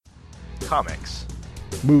comics,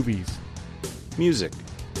 movies, music,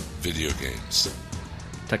 video games,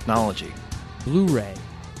 technology, Blu-ray,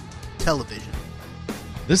 television.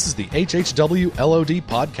 This is the HHW LOD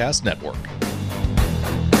Podcast Network.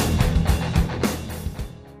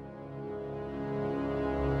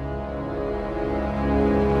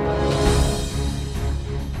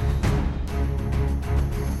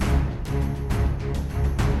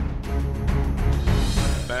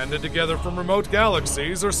 Banded together from remote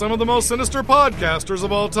galaxies are some of the most sinister podcasters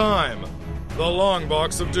of all time, the Long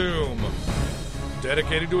Box of Doom.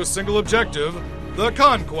 Dedicated to a single objective, the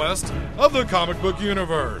conquest of the comic book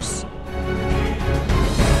universe.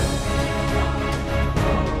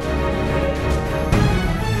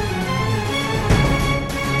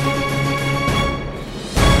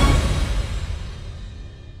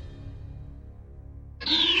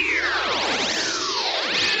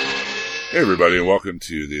 Hey everybody, and welcome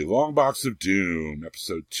to the Long Box of Doom,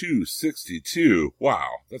 episode 262. Wow,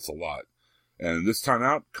 that's a lot. And this time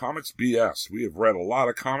out, Comics BS. We have read a lot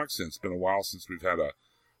of comics, and it's been a while since we've had a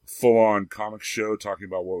full-on comic show talking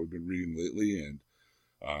about what we've been reading lately. And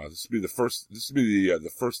this will be the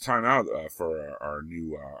first time out for our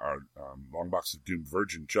new Long Box of Doom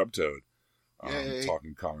Virgin Chubtoad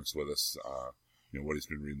talking comics with us. What he's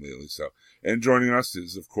been reading lately. So, and joining us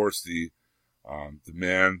is, of course, the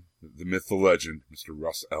man, the myth, the legend, Mr.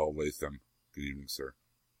 Russ L. Latham. Good evening, sir.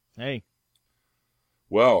 Hey.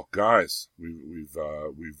 Well, guys, we've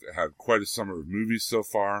had quite a summer of movies so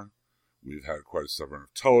far. We've had quite a summer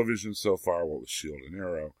of television so far. What with Shield and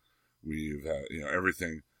Arrow, we've had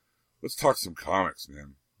everything. Let's talk some comics,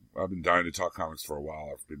 man. I've been dying to talk comics for a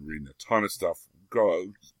while. I've been reading a ton of stuff.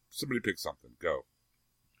 Go, somebody pick something. Go.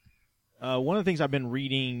 One of the things I've been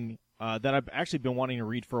reading that I've actually been wanting to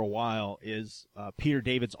read for a while is Peter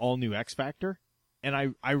David's All New X Factor, and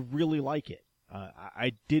I really like it.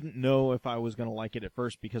 I didn't know if I was going to like it at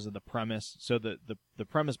first because of the premise. So the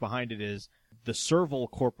premise behind it is the Serval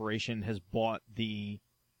Corporation has bought the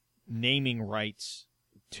naming rights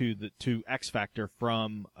to X Factor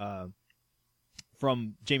from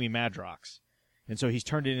Jamie Madrox, and so he's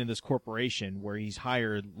turned it into this corporation where he's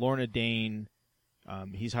hired Lorna Dane.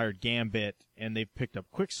 He's hired Gambit, and they've picked up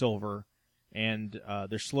Quicksilver, and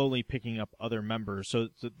they're slowly picking up other members. So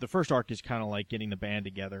the first arc is kind of like getting the band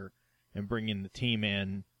together and bringing the team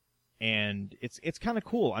in, and it's kind of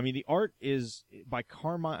cool. I mean, the art is by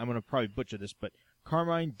Carmine. I'm going to probably butcher this, but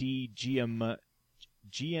Carmine Di Giandomenico.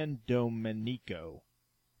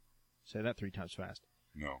 Say that 3 times fast.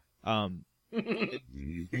 No.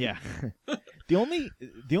 Yeah. The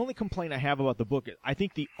only complaint I have about the book, I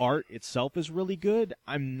think the art itself is really good.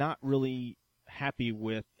 I'm not really happy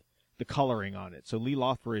with the coloring on it. So Lee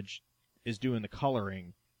Lothridge is doing the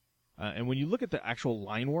coloring. And when you look at the actual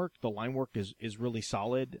line work, the line work is really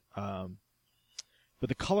solid. But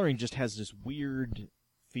the coloring just has this weird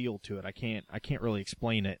feel to it. I can't really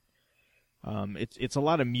explain it. It's a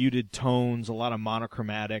lot of muted tones, a lot of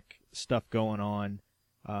monochromatic stuff going on.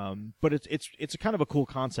 But it's a kind of a cool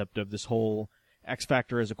concept of this whole X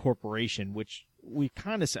Factor as a corporation, which we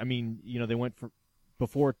kind of, they went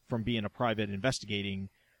from being a private investigating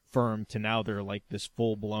firm to now they're like this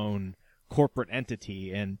full blown corporate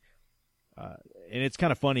entity. And it's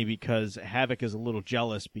kind of funny because Havoc is a little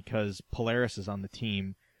jealous because Polaris is on the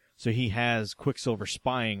team. So he has Quicksilver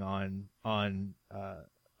spying on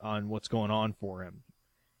what's going on for him.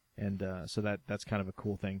 And so that's kind of a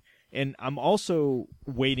cool thing. And I'm also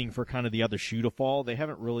waiting for kind of the other shoe to fall. They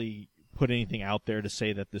haven't really put anything out there to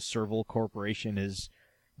say that the Serval Corporation is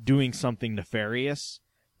doing something nefarious,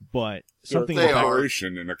 but something they're a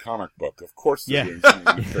corporation in a comic book. Of course they're doing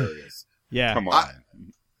something nefarious. Yeah. Come on.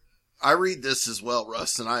 I read this as well,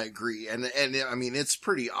 Russ, and I agree. And I mean, it's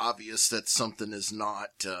pretty obvious that something is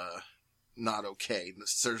not okay.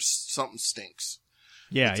 There's something stinks.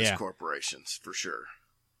 Yeah, with these corporations, for sure.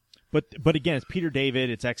 But again, it's Peter David,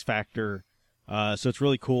 it's X Factor, so it's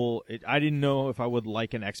really cool. I didn't know if I would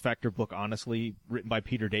like an X Factor book, honestly, written by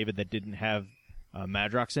Peter David that didn't have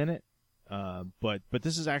Madrox in it. But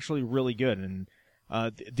this is actually really good. And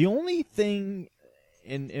the only thing,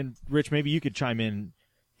 and Rich, maybe you could chime in,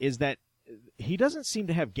 is that he doesn't seem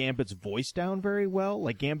to have Gambit's voice down very well.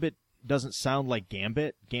 Like, Gambit doesn't sound like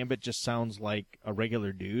Gambit. Gambit just sounds like a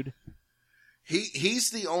regular dude.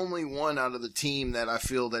 He's the only one out of the team that I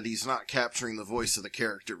feel that he's not capturing the voice of the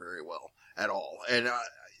character very well at all. And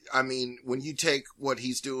I mean, when you take what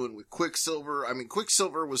he's doing with Quicksilver, I mean,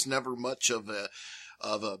 Quicksilver was never much of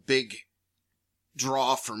a big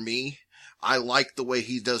draw for me. I like the way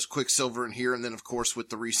he does Quicksilver in here. And then, of course, with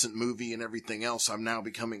the recent movie and everything else, I'm now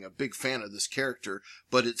becoming a big fan of this character.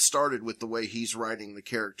 But it started with the way he's writing the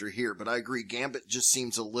character here. But I agree, Gambit just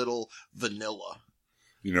seems a little vanilla.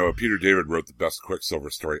 You know, Peter David wrote the best Quicksilver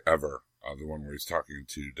story ever. The one where he's talking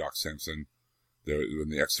to Doc Samson, when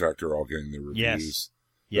the X Factor are all getting their reviews.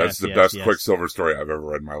 That's the best Quicksilver story I've ever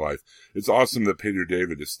read in my life. It's awesome that Peter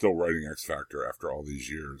David is still writing X Factor after all these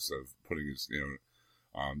years of putting his,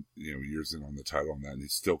 years in on the title and that, and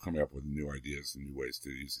he's still coming up with new ideas and new ways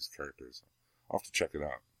to use these characters. I'll have to check it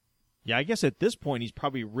out. Yeah, I guess at this point he's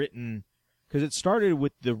probably written, because it started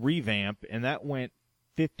with the revamp, and that went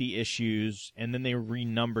 50 issues, and then they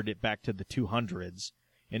renumbered it back to the 200s,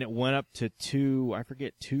 and it went up to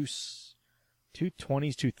 220s,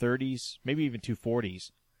 230s, maybe even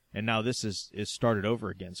 240s, and now this is started over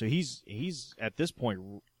again. So he's at this point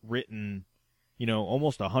written,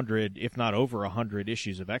 almost 100, if not over 100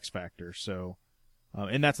 issues of X Factor. So,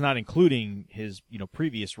 and that's not including his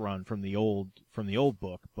previous run from the old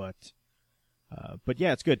book. But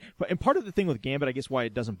yeah, it's good. And part of the thing with Gambit, I guess, why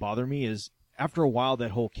it doesn't bother me is after a while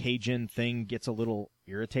that whole Cajun thing gets a little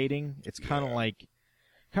irritating. It's kind of like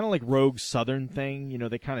Rogue's Southern thing.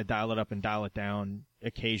 They kind of dial it up and dial it down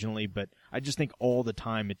occasionally, but I just think all the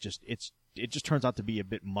time it just turns out to be a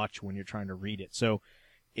bit much when you're trying to read it. So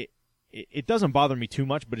it doesn't bother me too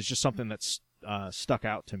much, but it's just something that's stuck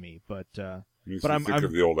out to me. But I'm think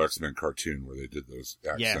of the old X-Men cartoon where they did those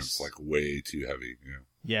accents like way too heavy.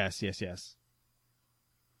 Yes.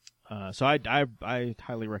 So I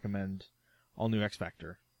highly recommend All New X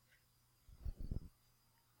Factor.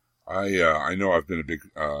 I know I've been a big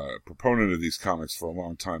proponent of these comics for a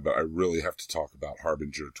long time, but I really have to talk about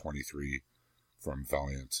Harbinger 23 from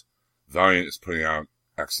Valiant. Valiant is putting out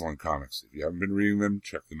excellent comics. If you haven't been reading them,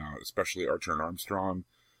 check them out, especially Archer and Armstrong.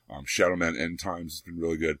 Shadowman End Times has been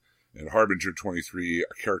really good. And Harbinger 23,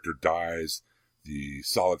 a character dies, the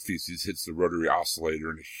solid feces hits the rotary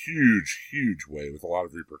oscillator in a huge, huge way with a lot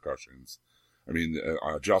of repercussions. I mean,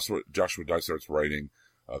 Joshua Dysart's writing,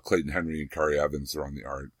 Clayton Henry and Kari Evans are on the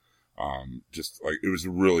art. It was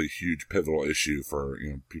a really huge pivotal issue for,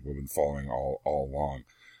 people have been following all along.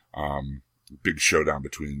 Big showdown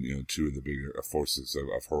between, two of the bigger forces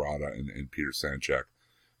of Harada and Peter Sanchek.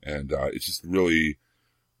 And, it's just really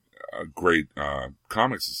great,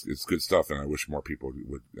 comics. It's good stuff. And I wish more people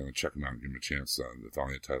would check them out and give them a chance, the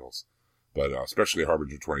Valiant titles. But, especially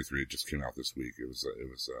Harbinger 23, it just came out this week. It was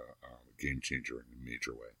a game changer in a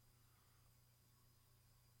major way.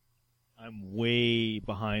 I'm way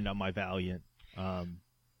behind on my Valiant.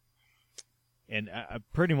 And I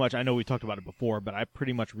pretty much, I know we talked about it before, but I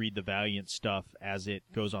pretty much read the Valiant stuff as it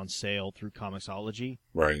goes on sale through Comixology.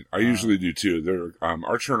 Right. I usually do too. They're,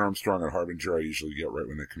 Archer and Armstrong and Harbinger I usually get right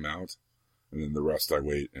when they come out. And then the rest I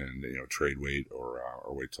wait and, trade wait or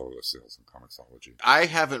wait till the sales in Comixology. I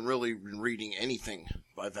haven't really been reading anything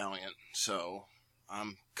by Valiant, so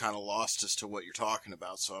I'm kind of lost as to what you're talking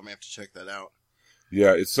about, so I'm going to have to check that out.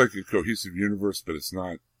 Yeah, it's like a cohesive universe, but it's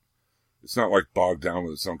not like bogged down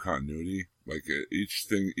with its own continuity. Like each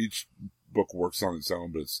book works on its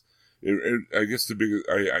own, but I guess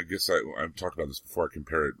I've talked about this before. I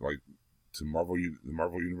compare it like to the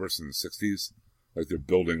Marvel universe in the 60s. Like they're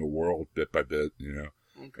building a world bit by bit,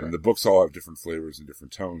 Okay. And the books all have different flavors and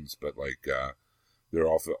different tones, but they're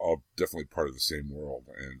all definitely part of the same world.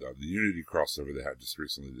 And the Unity crossover they had just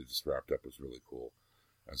recently that just wrapped up was really cool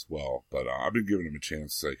as well. But I've been giving them a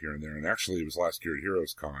chance here and there. And actually, it was last year at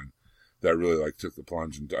Heroes Con that I really took the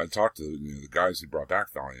plunge. And I talked to the guys who brought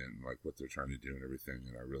back Valiant and what they're trying to do and everything.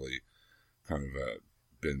 And I really kind of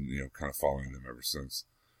been kind of following them ever since.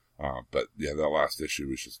 But yeah, that last issue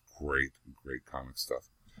was just great comic stuff.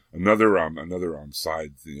 Another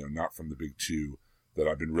side, not from the big two that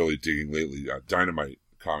I've been really digging lately. Dynamite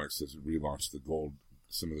Comics has relaunched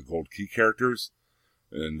some of the Gold Key characters.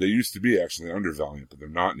 And they used to be actually under Valiant, but they're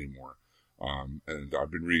not anymore. And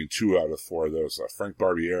I've been reading 2 out of 4 of those. Frank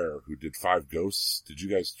Barbiere, who did 5 Ghosts. Did you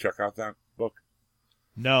guys check out that book?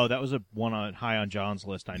 No, that was one high on John's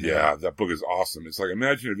list, I know. Yeah, that book is awesome. It's like,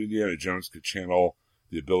 imagine if Indiana Jones could channel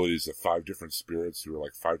the abilities of 5 different spirits who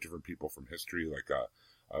are 5 different people from history, like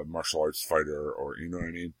a martial arts fighter, or, you know what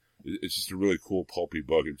I mean? It's just a really cool, pulpy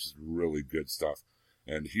book. It's just really good stuff.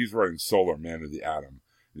 And he's writing Solar, Man of the Atom.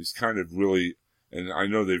 He's kind of really... And I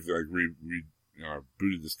know they've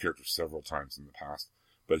rebooted this character several times in the past,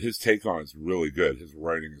 but his take on it is really good. His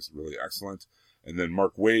writing is really excellent. And then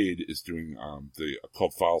Mark Waid is doing the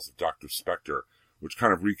Occult Files of Dr. Spectre, which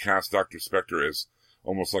kind of recasts Dr. Spectre as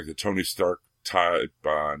almost like a Tony Stark type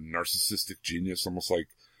narcissistic genius, almost like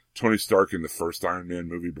Tony Stark in the first Iron Man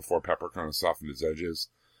movie before Pepper kind of softened his edges.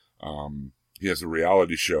 And he has a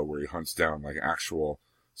reality show where he hunts down like actual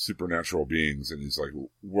supernatural beings, and he's like a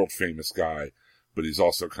world famous guy, but he's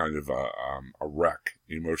also kind of a wreck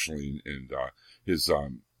emotionally, and his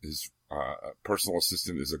personal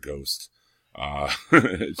assistant is a ghost.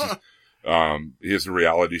 It's just, he has a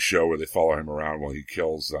reality show where they follow him around while he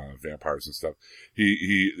kills vampires and stuff.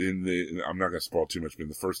 I'm not going to spoil too much, but in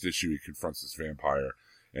the first issue he confronts this vampire,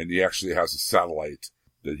 and he actually has a satellite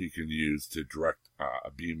that he can use to direct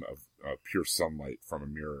a beam of pure sunlight from a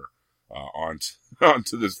mirror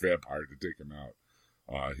onto this vampire to take him out.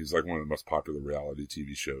 He's like one of the most popular reality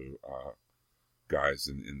TV show guys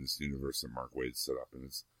in this universe that Mark Waid set up, and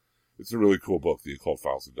it's a really cool book, The Occult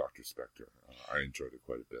Files of Dr. Spectre. I enjoyed it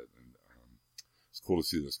quite a bit, and it's cool to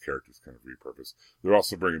see those characters kind of repurposed. They're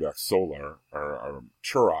also bringing back Solar, or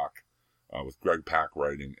Turok, with Greg Pak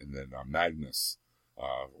writing, and then Magnus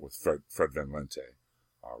with Fred Van Lente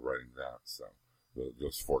writing that. So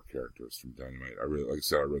those 4 characters from Dynamite. Like I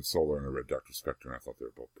said, I read Solar and I read Dr. Spectre, and I thought they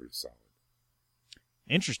were both pretty solid.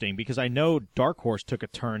 Interesting, because I know Dark Horse took a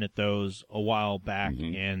turn at those a while back,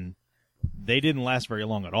 and they didn't last very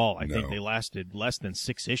long at all. I think they lasted less than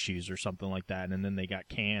 6 issues or something like that, and then they got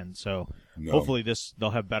canned. So hopefully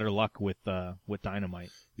they'll have better luck with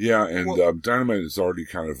Dynamite. Yeah, and Dynamite is already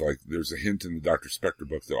kind of like, there's a hint in the Dr. Spectre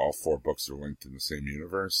book that all 4 books are linked in the same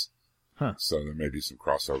universe. Huh. So there may be some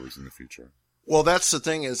crossovers in the future. Well, that's the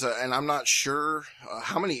thing is, and I'm not sure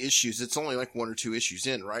how many issues. It's only like 1 or 2 issues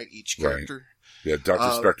in, right? Each character. Right. Yeah,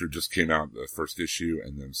 Dr. Spectre just came out, the first issue,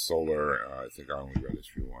 and then Solar, I think I only read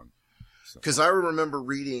issue 1. Because I remember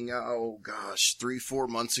reading, 3-4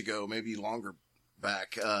 months ago, maybe longer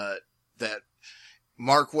back, that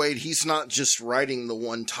Mark Waid, he's not just writing the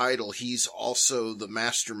one title, he's also the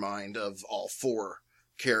mastermind of all 4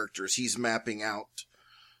 characters. He's mapping out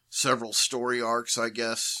several story arcs, I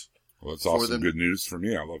guess. Well, that's also good news for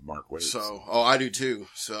me. I love Mark Waid. So, I do too.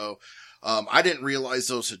 So, I didn't realize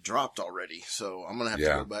those had dropped already. So I'm going to have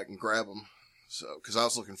to go back and grab them. So, cause I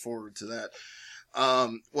was looking forward to that.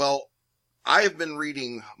 Well, I have been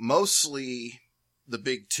reading mostly the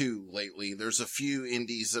big 2 lately. There's a few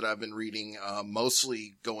indies that I've been reading,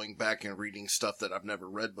 mostly going back and reading stuff that I've never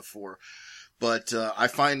read before. But I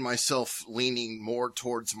find myself leaning more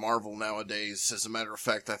towards Marvel nowadays. As a matter of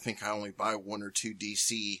fact, I think I only buy 1 or 2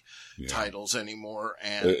 DC titles anymore.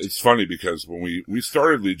 And it's funny because when we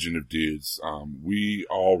started Legion of Dudes, we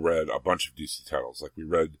all read a bunch of DC titles. Like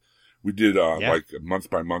we did like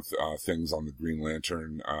month by month things on the Green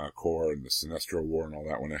Lantern Corps and the Sinestro War and all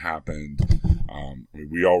that when it happened.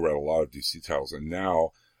 We all read a lot of DC titles, and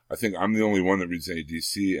now I think I'm the only one that reads any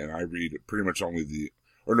DC, and I read pretty much only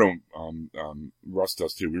Russ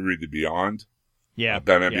does too. We read the Beyond. Yeah.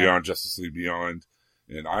 Batman Beyond, Justice League Beyond.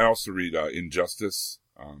 And I also read Injustice,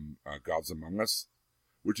 Gods Among Us,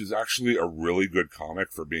 which is actually a really good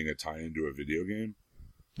comic for being a tie-in to a video game.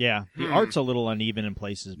 Yeah. The art's a little uneven in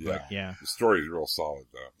places, but yeah. The story is real solid,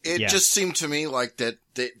 though. It just seemed to me like that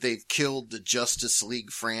they've killed the Justice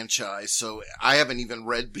League franchise, so I haven't even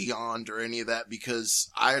read Beyond or any of that because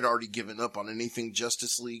I had already given up on anything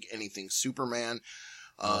Justice League, anything Superman.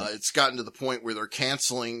 It's gotten to the point where they're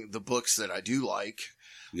canceling the books that I do like.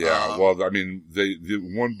 Yeah, well, I mean, the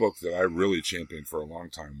one book that I really championed for a long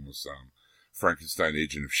time was Frankenstein,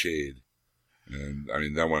 Agent of Shade. And, I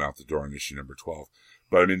mean, that went out the door in issue number 12.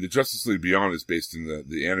 But, I mean, the Justice League Beyond is based in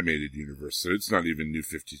the animated universe, so it's not even New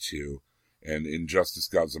 52. And Injustice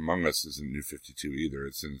Gods Among Us isn't New 52 either.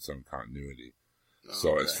 It's in its own continuity. Okay.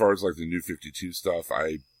 So, as far as, like, the New 52 stuff,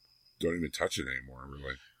 I don't even touch it anymore,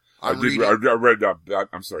 really. I read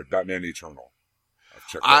Batman Eternal. I've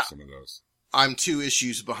checked out some of those. I'm 2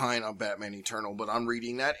 issues behind on Batman Eternal, but I'm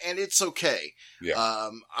reading that, and it's okay. Yeah.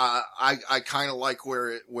 I kind of like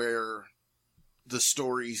where the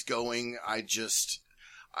story's going.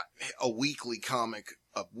 A weekly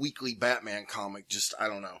Batman comic, just, I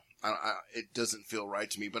don't know. It doesn't feel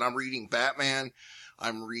right to me, but I'm reading Batman.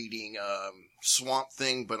 I'm reading Swamp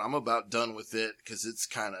Thing, but I'm about done with it because it's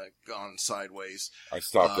kind of gone sideways. I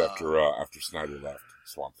stopped after Snyder left.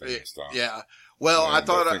 Swamp Thing. I stopped. Yeah. Well, and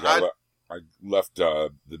I left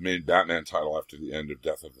the main Batman title after the end of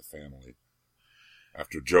Death of the Family.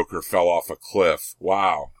 After Joker fell off a cliff.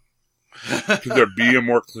 Wow. Could there be a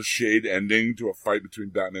more cliched ending to a fight between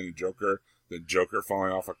Batman and Joker than Joker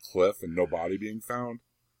falling off a cliff and no body being found?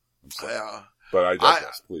 I'm sorry. Yeah. But I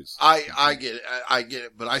digress, please. I get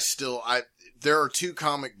it, but there are 2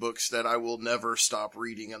 comic books that I will never stop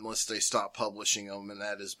reading unless they stop publishing them, and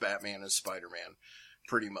that is Batman and Spider-Man.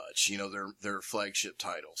 pretty much, their flagship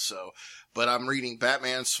title. So, but I'm reading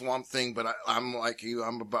Batman Swamp Thing, but I'm like you,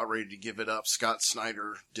 I'm about ready to give it up. Scott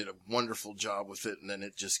Snyder did a wonderful job with it, and then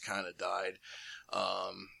it just kind of died.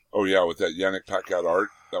 Oh yeah, with that Yannick Paquette art,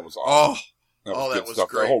 that was awesome. That was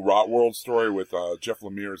great. The whole Rot World story with Jeff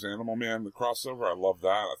Lemire's Animal Man, the crossover, I love that.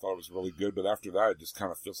 I thought it was really good, but after that, it just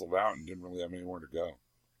kind of fizzled out and didn't really have anywhere to go.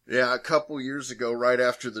 Yeah, a couple years ago, right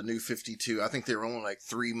after the New 52, I think they were only like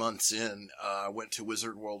 3 months in, I went to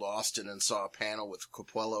Wizard World Austin and saw a panel with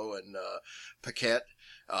Cappuello and Paquette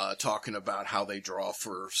talking about how they draw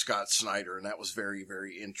for Scott Snyder, and that was very,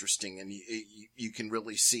 very interesting. And you can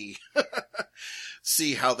really see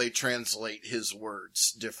see how they translate his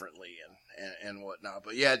words differently and whatnot.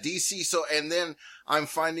 But yeah, DC. So, and then I'm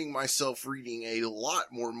finding myself reading a lot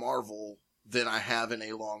more Marvel than I have in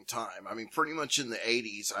a long time. I mean, pretty much in the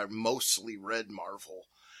 80s, I mostly read Marvel,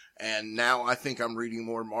 and now I think I'm reading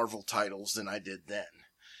more Marvel titles than I did then.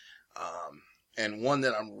 And one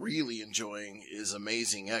that I'm really enjoying is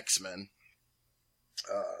Amazing X-Men,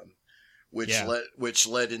 which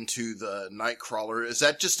led into the Nightcrawler. Is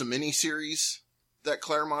that just a mini-series that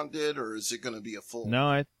Claremont did, or is it going to be a full?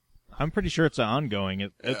 No, I'm pretty sure it's an ongoing,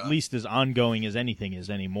 at least as ongoing as anything is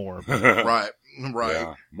anymore. Right.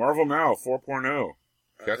 Yeah. Marvel Now 4.0.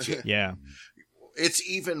 Catch it. Yeah. It's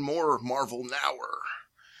even more Marvel Nower.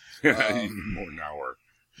 Even more Nower.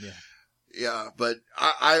 Yeah. Yeah, but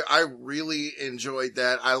I really enjoyed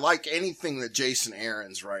that. I like anything that Jason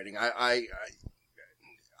Aaron's writing. I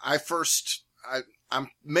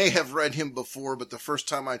may have read him before, but the first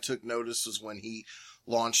time I took notice was when he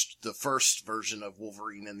launched the first version of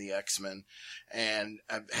Wolverine and the X-Men, and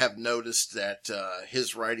I have noticed that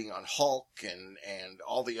his writing on Hulk and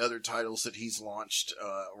all the other titles that he's launched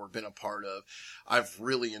or been a part of, I've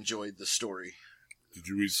really enjoyed the story. Did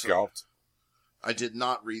you read Scalped? I did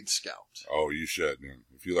not read Scalped. Oh, you should, man.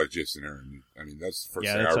 If you like Jason Aaron, I mean, that's the first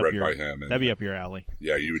thing that's I read by him. And that'd be up your alley.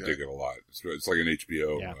 Yeah, you would dig it a lot. It's like an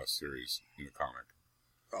HBO series in a comic.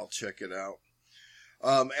 I'll check it out.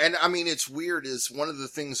 And I mean, it's weird is one of the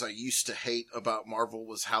things I used to hate about Marvel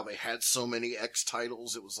was how they had so many X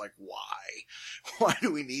titles. It was like, why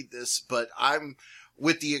do we need this? But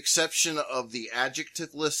with the exception of the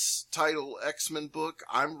adjectiveless title X-Men book,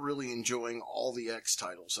 I'm really enjoying all the X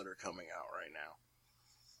titles that are coming out right now.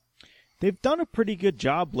 They've done a pretty good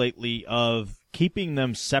job lately of keeping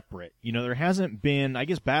them separate. There hasn't been, I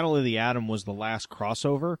guess Battle of the Atom was the last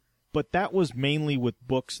crossover, but that was mainly with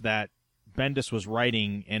books that Bendis was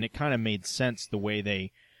writing, and it kind of made sense the way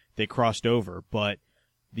they crossed over. But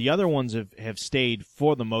the other ones have stayed,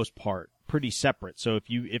 for the most part, pretty separate. So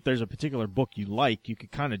if there's a particular book you like, you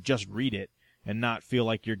could kind of just read it and not feel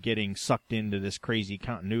like you're getting sucked into this crazy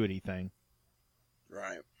continuity thing.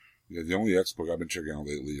 Right. Yeah, the only X book I've been checking out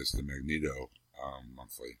lately is the Magneto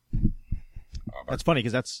monthly. That's funny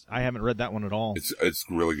because I haven't read that one at all. It's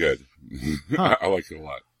really good. Huh. I like it a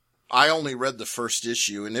lot. I only read the first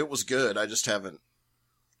issue, and it was good. I just haven't.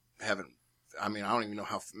 I mean, I don't even know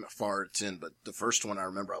how far it's in, but the first one I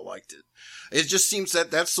remember I liked it. It just seems that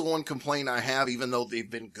that's the one complaint I have, even though they've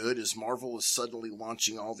been good, is Marvel is suddenly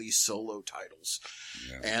launching all these solo titles,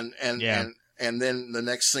 and then the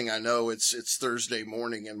next thing I know, it's Thursday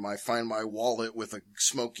morning, and I find my wallet with a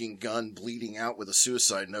smoking gun bleeding out with a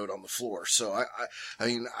suicide note on the floor. So I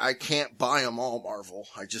mean, I can't buy them all, Marvel.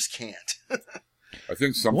 I just can't. I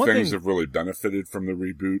think some things have really benefited from the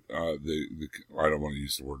reboot. I don't want to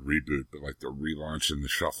use the word reboot, but like the relaunch and the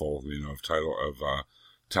shuffle, of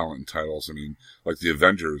talent and titles. I mean, like the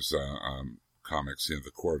Avengers comics,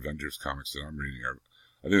 the core Avengers comics that I'm reading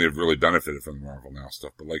I think they've really benefited from the Marvel Now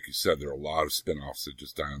stuff. But like you said, there are a lot of spin-offs that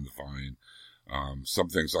just die on the vine. Some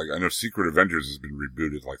things like I know Secret Avengers has been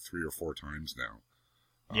rebooted like 3 or 4 times now.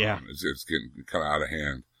 Yeah, it's getting kind of out of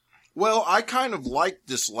hand. Well, I kind of like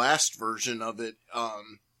this last version of it,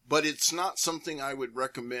 but it's not something I would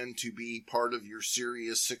recommend to be part of your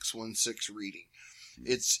serious 616 reading.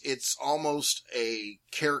 It's almost a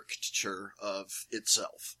caricature of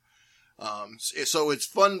itself. So it's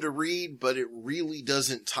fun to read, but it really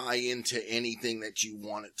doesn't tie into anything that you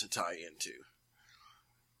want it to tie into.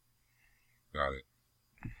 Got it.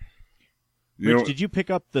 Rich, did you pick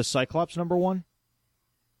up the Cyclops #1?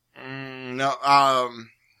 No,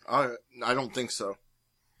 I don't think so.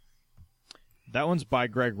 That one's by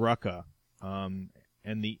Greg Rucka, and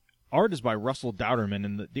the art is by Russell Dauterman,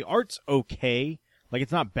 and the art's okay. Like,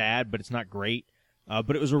 it's not bad, but it's not great.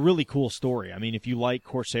 But it was a really cool story. I mean, if you like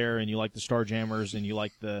Corsair and you like the Starjammers and you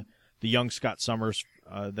like the young Scott Summers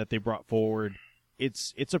that they brought forward,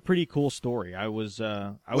 it's a pretty cool story. I was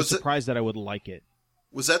surprised that I would like it.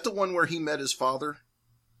 Was that the one where he met his father?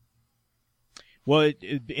 Well,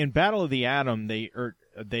 in Battle of the Atom, no,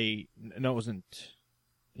 it wasn't.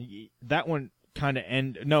 That one kind of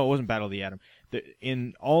no, it wasn't Battle of the Atom.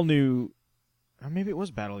 In All New, or maybe it was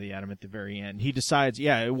Battle of the Atom at the very end. He decides,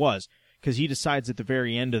 yeah, it was, because he decides at the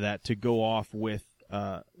very end of that to go off with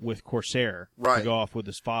Corsair, right, to go off with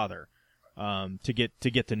his father, to get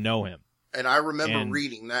to know him. And I remember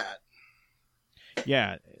reading that.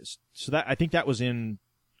 Yeah, so that I think that was in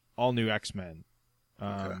All New X-Men.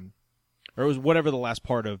 Okay. Or it was whatever the last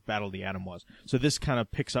part of Battle of the Atom was. So this kind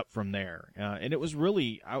of picks up from there, and it was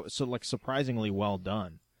really surprisingly well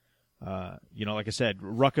done. Like I said,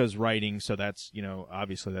 Rucka's writing, so that's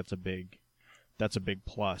obviously that's a big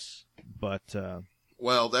plus. But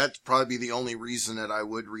well, that'd probably be the only reason that I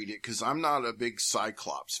would read it, because I'm not a big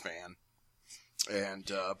Cyclops fan, and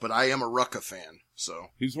but I am a Rucka fan. So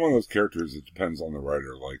he's one of those characters that depends on the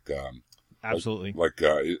writer, absolutely,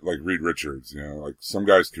 like Reed Richards. Like some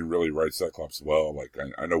guys can really write Cyclops well. Like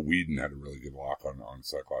I know Whedon had a really good lock on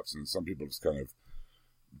Cyclops, and some people just kind of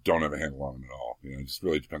don't have a handle on him at all. It just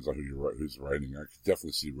really depends on who's writing. I could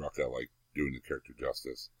definitely see Rucka doing the character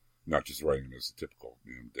justice, not just writing him as a typical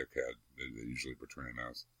dickhead they usually portray him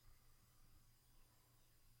as.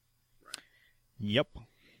 Yep.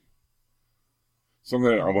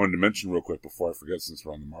 Something I wanted to mention real quick before I forget, since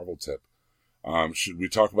we're on the Marvel tip. Should we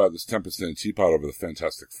talk about this Tempest in a Teapot over the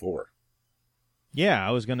Fantastic Four? Yeah,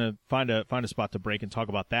 I was gonna find a spot to break and talk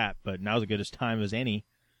about that, but now's as good a time as any.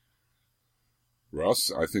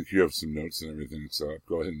 Russ, I think you have some notes and everything, so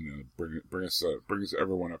go ahead and bring us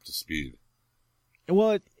everyone up to speed.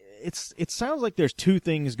 Well, it sounds like there's two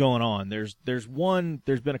things going on. There's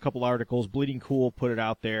been a couple articles. Bleeding Cool put it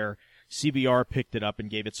out there. CBR picked it up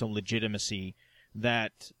and gave it some legitimacy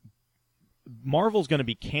that Marvel's going to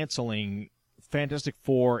be canceling Fantastic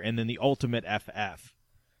Four and then the Ultimate FF.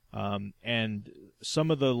 And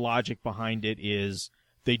some of the logic behind it is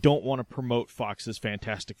they don't want to promote Fox's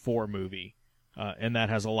Fantastic Four movie, and that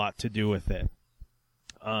has a lot to do with it.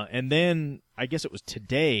 And then, I guess it was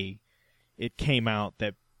today, it came out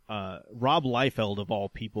that Rob Liefeld, of all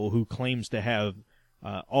people, who claims to have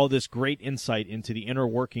all this great insight into the inner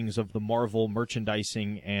workings of the Marvel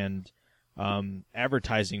merchandising and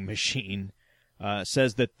advertising machine,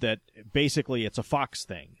 says that basically it's a Fox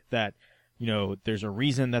thing, that there's a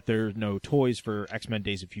reason that there's no toys for X-Men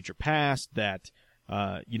Days of Future Past, that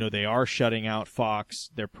they are shutting out Fox,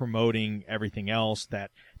 they're promoting everything else, that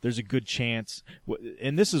there's a good chance,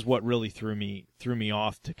 and this is what really threw me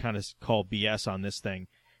off to kind of call BS on this thing,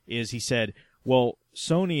 is he said, well,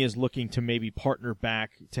 Sony is looking to maybe partner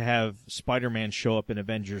back to have Spider-Man show up in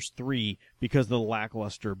Avengers 3 because of the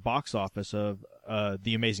lackluster box office of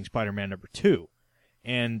The Amazing Spider-Man #2.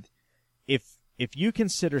 And if you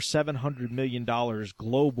consider $700 million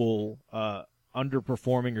global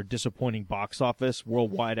underperforming or disappointing box office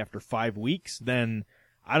worldwide after 5 weeks, then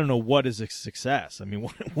I don't know what is a success. I mean,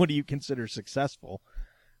 what do you consider successful?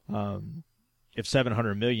 If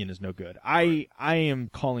 700 million is no good, I am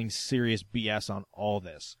calling serious BS on all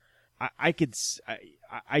this. I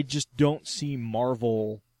just don't see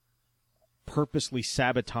Marvel purposely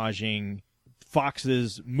sabotaging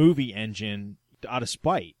Fox's movie engine out of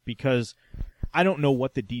spite, because I don't know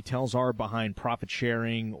what the details are behind profit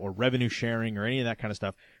sharing or revenue sharing or any of that kind of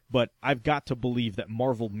stuff, but I've got to believe that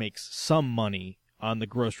Marvel makes some money on the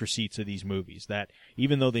gross receipts of these movies, that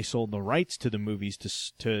even though they sold the rights to the movies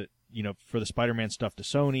to for the Spider-Man stuff to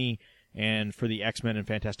Sony and for the X-Men and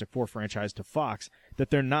Fantastic Four franchise to Fox, that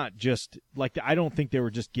they're not just I don't think they were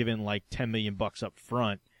just given like $10 million up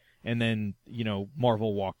front and then,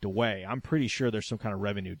 Marvel walked away. I'm pretty sure there's some kind of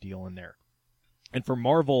revenue deal in there. And for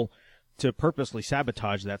Marvel to purposely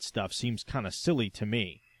sabotage that stuff seems kind of silly to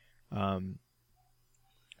me. And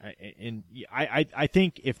I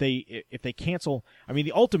think if they cancel, I mean,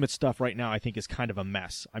 the Ultimate stuff right now I think is kind of a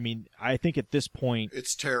mess. I mean, I think at this point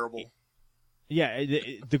it's terrible. Yeah,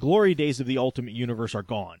 the glory days of the Ultimate Universe are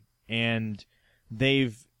gone, and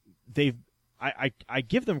I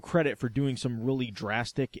give them credit for doing some really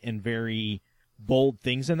drastic and very bold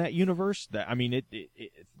things in that universe. That, I mean,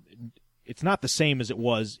 it's not the same as it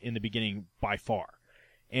was in the beginning by far,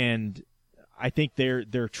 and I think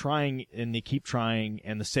they're trying and they keep trying,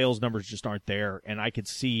 and the sales numbers just aren't there, and I could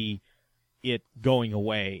see it going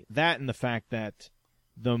away. That and the fact that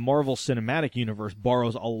the Marvel Cinematic Universe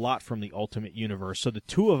borrows a lot from the Ultimate Universe, so the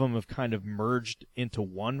two of them have kind of merged into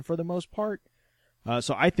one for the most part.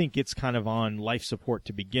 So I think it's kind of on life support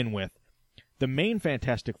to begin with. The main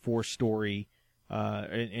Fantastic Four story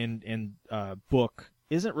and book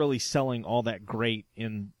isn't really selling all that great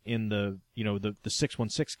in the the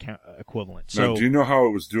 616 equivalent. So now, do you know how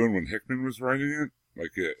it was doing when Hickman was writing it?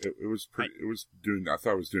 Like it was pretty. It was doing. I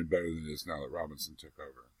thought it was doing better than it is now that Robinson took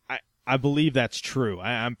over. I believe that's true.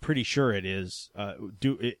 I'm pretty sure it is.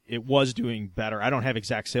 It was doing better. I don't have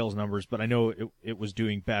exact sales numbers, but I know it was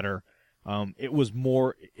doing better. It was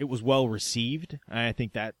well received. I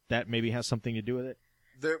think that maybe has something to do with it.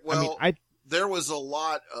 There was a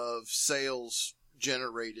lot of sales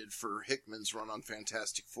generated for Hickman's run on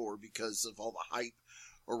Fantastic Four because of all the hype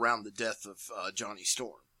around the death of Johnny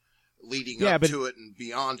Storm, leading up to it and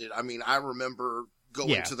beyond it. I mean, I remember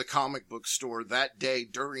going to the comic book store that day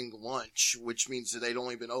during lunch, which means that they'd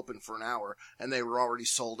only been open for an hour, and they were already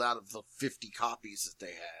sold out of the 50 copies that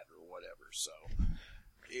they had or whatever. So,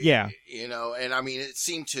 yeah, and I mean, it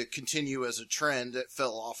seemed to continue as a trend. It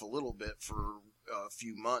fell off a little bit for a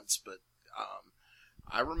few months, but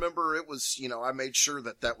I remember it was, I made sure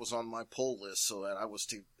that was on my pull list so that I was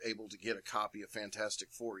able to get a copy of Fantastic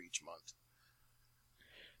Four each month.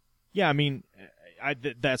 Yeah, I mean,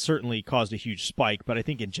 that certainly caused a huge spike, but I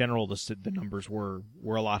think in general the numbers were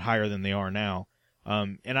a lot higher than they are now.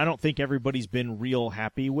 And I don't think everybody's been real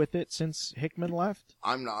happy with it since Hickman left.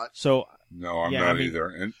 I'm not. So no, I'm not either.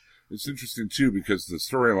 And it's interesting too because the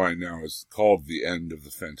storyline now is called The End of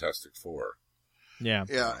the Fantastic Four. Yeah.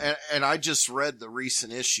 Yeah, and I just read the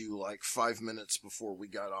recent issue like 5 minutes before we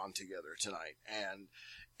got on together tonight, and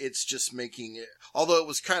it's just making it, although it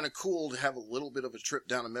was kind of cool to have a little bit of a trip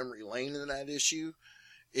down a memory lane in that issue,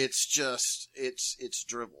 it's just, it's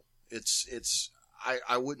drivel.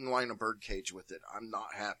 I wouldn't line a birdcage with it. I'm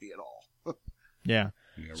not happy at all. Yeah.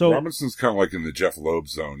 So Robinson's kind of like in the Jeff Loeb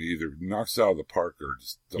zone. He either knocks it out of the park or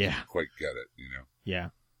just doesn't quite get it, Yeah.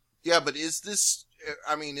 Yeah, but is this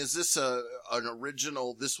an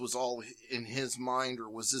original, this was all in his mind, or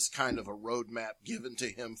was this kind of a roadmap given to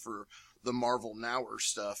him for the Marvel Nower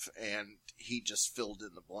stuff, and he just filled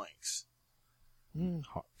in the blanks?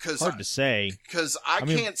 Hard to say. Because I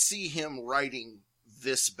can't see him writing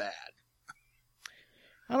this bad.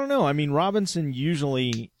 I don't know. I mean, Robinson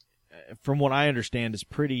usually, from what I understand, is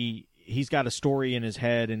he's got a story in his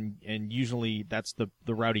head, and usually that's the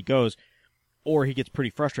route he goes. Or he gets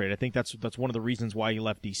pretty frustrated. I think that's one of the reasons why he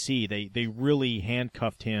left DC. They really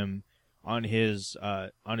handcuffed him on his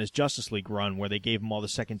Justice League run, where they gave him all the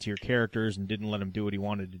second tier characters and didn't let him do what he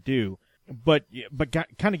wanted to do. But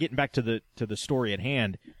kind of getting back to the story at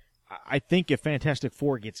hand, I think if Fantastic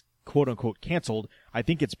Four gets quote unquote canceled, I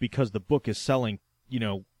think it's because the book is selling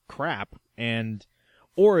crap,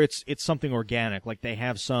 or it's something organic, like they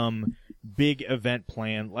have some big event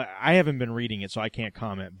plan. I haven't been reading it, so I can't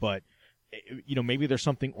comment, but maybe there's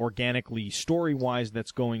something organically story-wise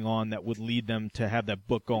that's going on that would lead them to have that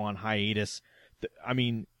book go on hiatus. I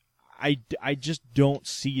mean, I just don't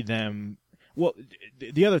see them. Well,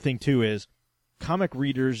 the other thing too is comic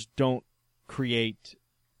readers don't create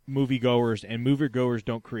moviegoers, and moviegoers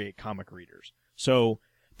don't create comic readers. So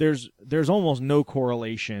there's almost no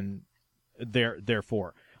correlation there.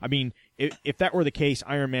 Therefore, I mean, if that were the case,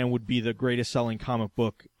 Iron Man would be the greatest selling comic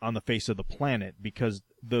book on the face of the planet because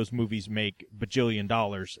those movies make bajillion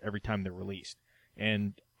dollars every time they're released,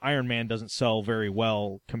 and Iron Man doesn't sell very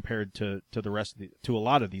well compared to the rest of to a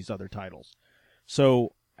lot of these other titles.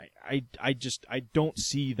 So I don't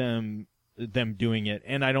see them doing it,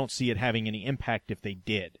 and I don't see it having any impact if they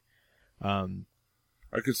did.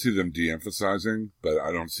 I could see them de-emphasizing, but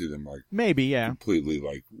I don't see them completely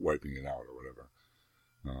wiping it out or whatever.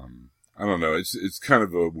 I don't know. It's kind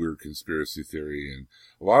of a weird conspiracy theory, and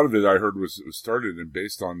a lot of it I heard was started and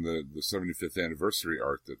based on the 75th anniversary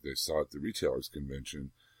art that they saw at the retailers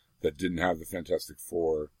convention that didn't have the Fantastic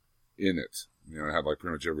Four in it. It had like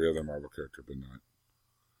pretty much every other Marvel character, but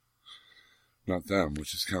not them,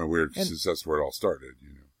 which is kind of weird since that's where it all started.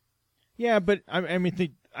 Yeah, but I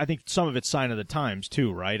think some of it's sign of the times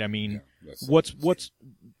too, right? I mean,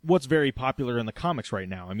 what's very popular in the comics right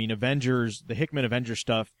now? I mean, Avengers, the Hickman Avengers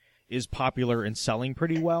stuff is popular and selling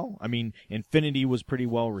pretty well. I mean, Infinity was pretty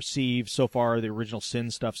well received. So far, the original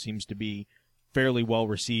Sin stuff seems to be fairly well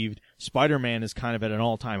received. Spider-Man is kind of at an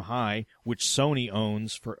all-time high, which Sony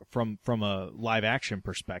owns from a live-action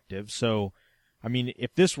perspective. So, I mean,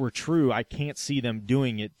 if this were true, I can't see them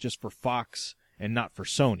doing it just for Fox and not for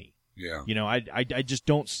Sony. Yeah. I just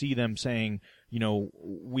don't see them saying,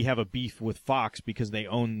 we have a beef with Fox because they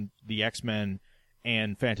own the X-Men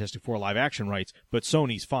and Fantastic Four live action rights, but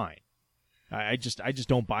Sony's fine. I just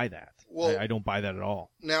don't buy that. Well, I don't buy that at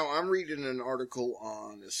all. Now, I'm reading an article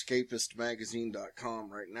on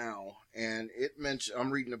escapistmagazine.com right now, and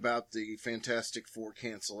I'm reading about the Fantastic Four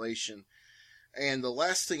cancellation, and the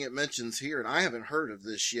last thing it mentions here, and I haven't heard of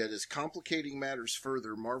this yet, is complicating matters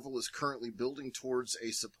further. Marvel is currently building towards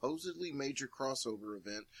a supposedly major crossover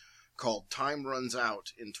event called Time Runs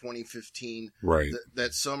Out in 2015. Right.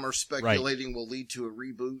 That some are speculating will lead to a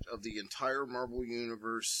reboot of the entire Marvel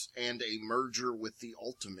Universe and a merger with the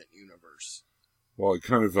Ultimate Universe. Well, it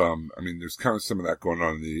kind of, there's kind of some of that going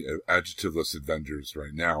on in the adjectiveless Avengers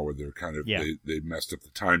right now, where they're kind of, they messed up the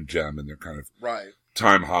time gem and they're kind of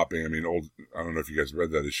time hopping. I mean, I don't know if you guys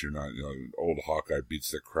read that issue or not. You know, old Hawkeye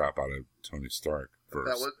beats the crap out of Tony Stark for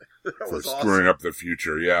was screwing awesome. up the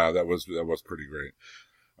future. Yeah, that was pretty great.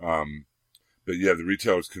 But yeah, the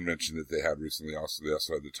retailers convention that they had recently they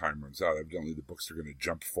also had the Time Runs Out. Evidently the books are going to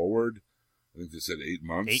jump forward. I think they said 8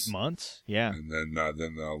 months. 8 months? Yeah. And then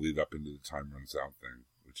they'll lead up into the Time Runs Out thing,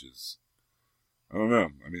 which is, I don't know.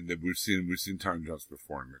 I mean, we've seen time jumps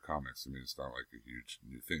before in the comics. I mean, it's not like a huge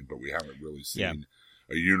new thing, but we haven't really seen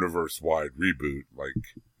a universe-wide reboot like,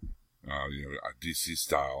 a DC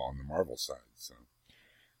style on the Marvel side. So,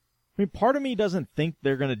 I mean, part of me doesn't think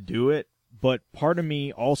they're going to do it, but part of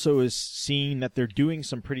me also is seeing that they're doing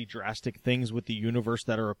some pretty drastic things with the universe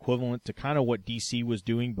that are equivalent to kind of what DC was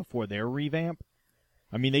doing before their revamp.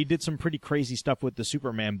 I mean, they did some pretty crazy stuff with the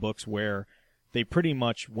Superman books where they pretty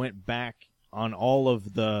much went back on all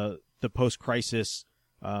of the post-crisis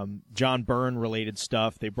John Byrne-related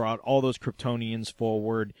stuff. They brought all those Kryptonians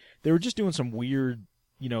forward. They were just doing some weird,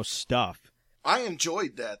 stuff. I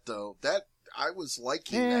enjoyed that, though. I was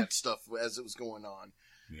liking that stuff as it was going on.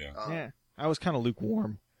 Yeah. I was kind of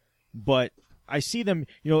lukewarm, but I see them,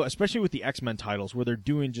 especially with the X-Men titles where they're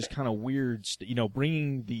doing just kind of weird,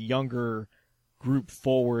 bringing the younger group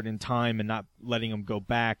forward in time and not letting them go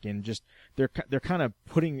back, and just they're kind of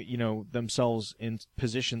putting themselves in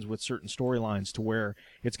positions with certain storylines to where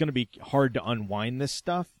it's going to be hard to unwind this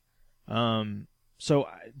stuff. So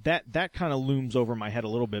that kind of looms over my head a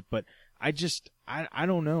little bit, but I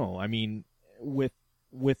don't know. I mean, with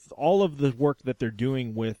all of the work that they're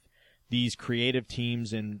doing with these creative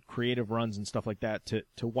teams and creative runs and stuff like that,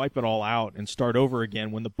 to wipe it all out and start over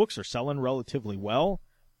again when the books are selling relatively well,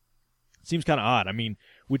 seems kind of odd. I mean,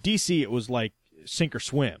 with DC, it was like sink or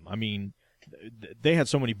swim. I mean, they had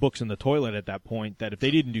so many books in the toilet at that point that if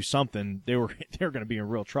they didn't do something, they were going to be in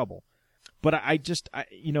real trouble. But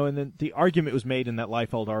and then the argument was made in that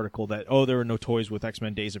Liefeld article that, there were no toys with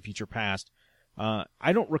X-Men Days of Future Past.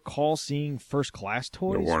 I don't recall seeing First Class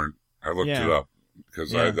toys. There weren't. I looked it up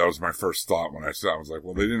because that was my first thought when I saw it. I was like,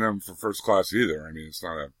 well, they didn't have them for First Class either. I mean,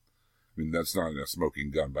 that's not a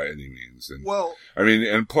smoking gun by any means. And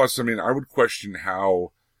and plus, I would question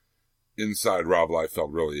how inside Rob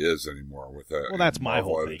Liefeld really is anymore with that. Well, that's my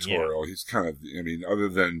Marvel whole thing. editorial. He's kind of, other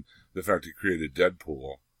than the fact he created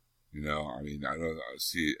Deadpool, I don't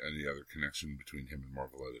see any other connection between him and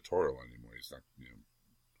Marvel editorial anymore. He's not,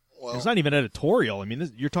 Well, it's not even editorial. I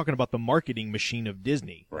mean, you're talking about the marketing machine of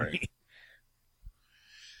Disney. Right.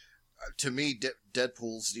 To me,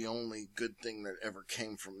 Deadpool's the only good thing that ever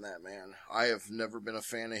came from that man. I have never been a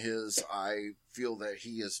fan of his. I feel that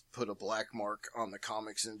he has put a black mark on the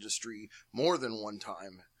comics industry more than one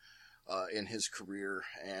time in his career,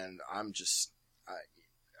 and I'm just...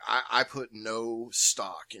 I put no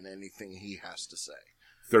stock in anything he has to say.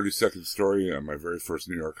 30-second story. My very first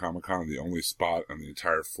New York Comic Con, the only spot on the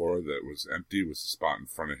entire floor that was empty was the spot in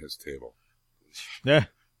front of his table. Yeah.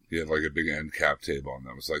 He had like a big end cap table, and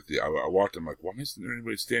that was like I walked, I'm like, why isn't there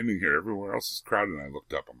anybody standing here? Everywhere else is crowded, and I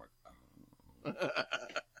looked up, I'm like, oh.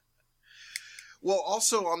 Well,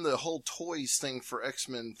 also on the whole toys thing for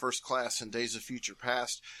X-Men First Class and Days of Future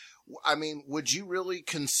Past, I mean, would you really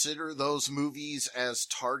consider those movies as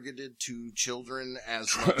targeted to children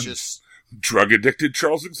as much as... Drug-addicted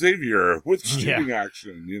Charles Xavier with shooting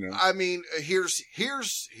action, I mean, here's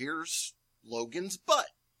Logan's butt.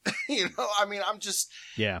 I'm just...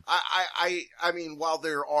 Yeah. I mean, while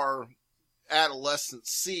there are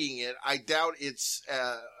adolescents seeing it, I doubt it's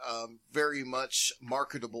very much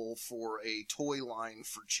marketable for a toy line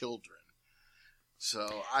for children.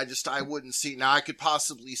 So I wouldn't see. Now I could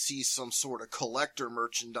possibly see some sort of collector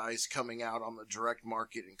merchandise coming out on the direct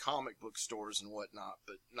market in comic book stores and whatnot,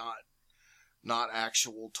 but not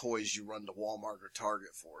actual toys you run to Walmart or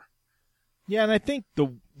Target for. Yeah, and I think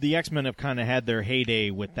the X-Men have kind of had their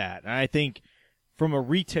heyday with that. And I think from a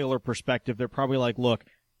retailer perspective, they're probably like, look,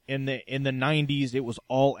 in the 90s, it was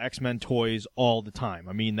all X-Men toys all the time.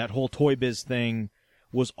 I mean, that whole Toy Biz thing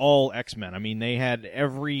was all X-Men. I mean, they had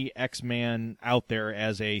every X-Man out there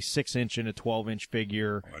as a 6-inch and a 12-inch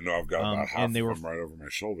figure. I know I've got about half of them right over my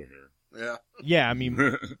shoulder here. Yeah. Yeah, I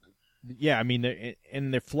mean... Yeah, I mean,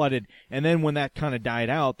 they're flooded. And then when that kind of died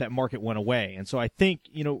out, that market went away. And so I think,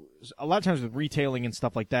 a lot of times with retailing and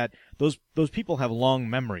stuff like that, those people have long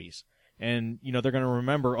memories. And, they're going to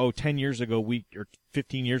remember, 10 years ago, or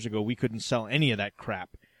 15 years ago, we couldn't sell any of that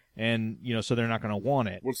crap. and so they're not going to want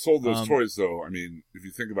it. What sold those toys, though? I mean, if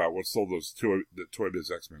you think about what sold those the Toy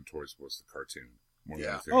Biz X-Men toys was the cartoon. More than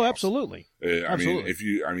anything else. Absolutely. Absolutely. If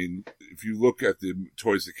you look at the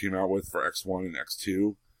toys that came out with for X1 and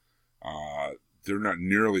X2, they're not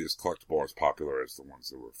nearly as collectible, as popular as the ones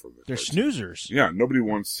that were for the. They're cartoon. snoozers. Yeah, nobody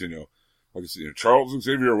wants like I said, Charles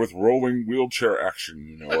Xavier with rolling wheelchair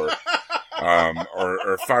action, or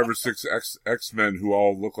 5 or 6 X-Men who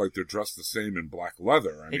all look like they're dressed the same in black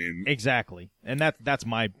leather. I mean, exactly, and that's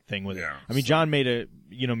my thing with it. Yeah, I mean, John made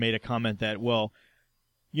a comment that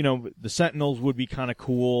the Sentinels would be kind of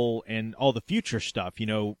cool, and all the future stuff.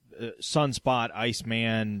 Sunspot,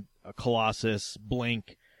 Iceman, Colossus,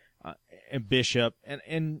 Blink, and Bishop,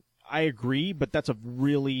 and I agree, but that's a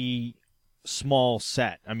really small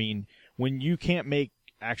set. I mean, when you can't make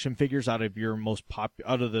action figures out of your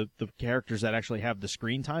out of the characters that actually have the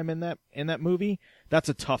screen time in that movie, that's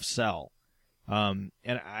a tough sell. And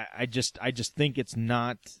I just think it's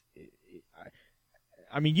not.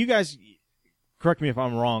 I mean, you guys, correct me if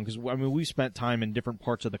I'm wrong, because we spent time in different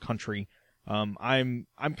parts of the country. I'm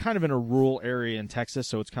kind of in a rural area in Texas,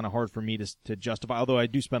 so it's kind of hard for me to justify. Although I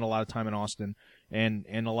do spend a lot of time in Austin and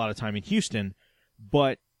a lot of time in Houston,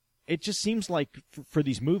 but it just seems like for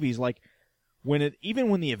these movies, like even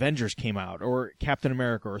when the Avengers came out, or Captain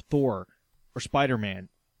America, or Thor, or Spider-Man,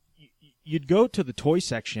 you'd go to the toy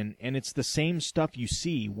section and it's the same stuff you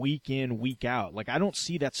see week in, week out. Like, I don't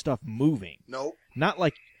see that stuff moving. Nope. Not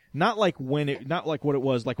like what it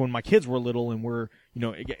was like when my kids were little and we're,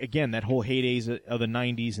 again, that whole heydays of the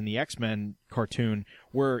 90s and the X-Men cartoon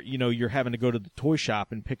where, you're having to go to the toy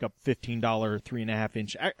shop and pick up $15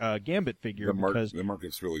 3.5-inch Gambit figure. The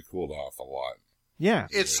market's really cooled off a lot. Yeah.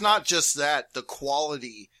 It's not just that. The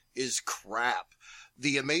quality is crap.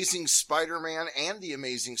 The Amazing Spider-Man and the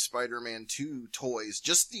Amazing Spider-Man 2 toys,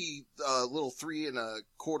 just the little 3 1/4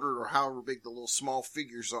 or however big the little small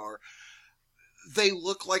figures are, they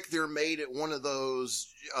look like they're made at one of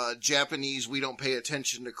those Japanese, we don't pay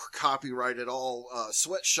attention to copyright at all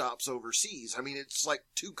sweatshops overseas. I mean, it's like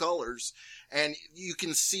 2 colors, and you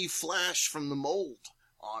can see flash from the mold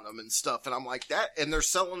on them and stuff, and I'm like that, and they're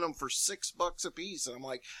selling them for $6 a piece, and I'm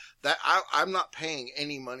like that. I'm not paying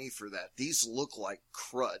any money for that. These look like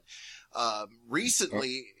crud.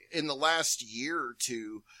 Recently, in the last year or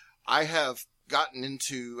two, I've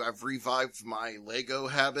revived my Lego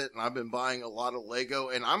habit, and I've been buying a lot of Lego,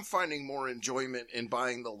 and I'm finding more enjoyment in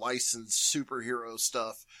buying the licensed superhero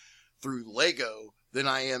stuff through Lego than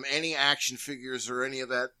I am any action figures or any of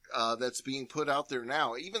that that's being put out there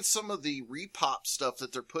now. Even some of the repop stuff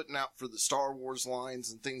that they're putting out for the Star Wars lines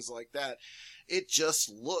and things like that, it just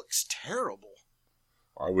looks terrible.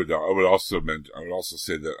 I would also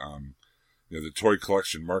say that the toy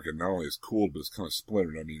collection market not only is cool, but it's kind of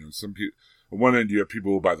splintered. I mean, some people, on one end you have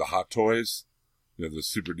people who buy the hot toys, the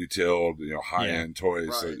super detailed, high-end toys.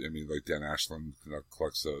 Right. So, I mean, like Dan Ashland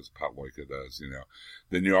collects those, Pat Loika does,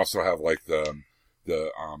 Then you also have like when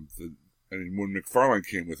McFarlane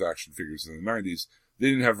came with action figures in the 90s, they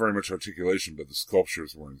didn't have very much articulation, but the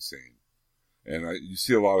sculptures were insane. And you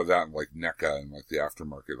see a lot of that in like NECA and like the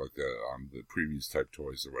aftermarket, like the previews type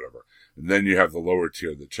toys or whatever. And then you have the lower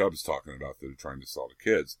tier that Chubb's talking about that are trying to sell to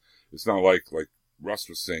kids. It's not like Russ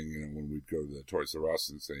was saying, when we'd go to the Toys R Us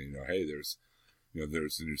and say, hey, there's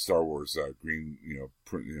the new Star Wars green,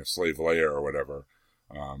 Slave Leia or whatever.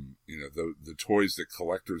 The toys that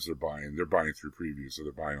collectors are buying, they're buying through previews or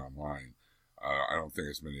they're buying online. I don't think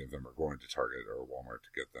as many of them are going to Target or Walmart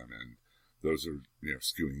to get them, and those are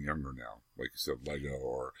skewing younger now, like you said, Lego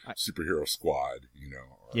or Superhero Squad.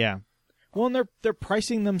 Yeah. Well, and they're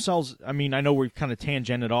pricing themselves. I mean, I know we've kind of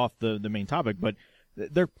tangented off the main topic, but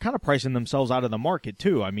they're kind of pricing themselves out of the market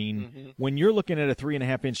too. I mean, when you're looking at a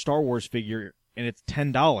 3.5-inch Star Wars figure and it's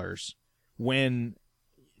 $10, when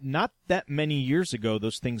not that many years ago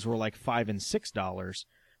those things were like $5 and $6.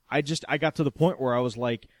 I got to the point where I was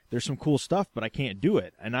like, there's some cool stuff, but I can't do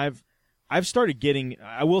it. And I've started getting,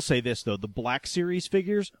 I will say this though, the Black Series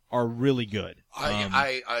figures are really good.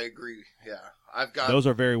 I agree. Yeah. Those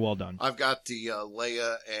are very well done. I've got the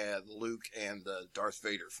Leia and Luke and the Darth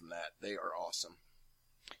Vader from that. They are awesome.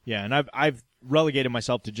 Yeah, and I've relegated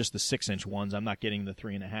myself to just the 6-inch ones. I'm not getting the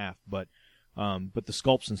 3.5, but the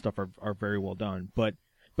sculpts and stuff are very well done. But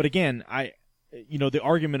again, the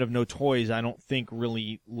argument of no toys, I don't think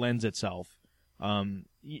really lends itself. When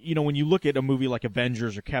you look at a movie like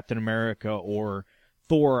Avengers or Captain America or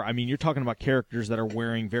Thor, I mean, you're talking about characters that are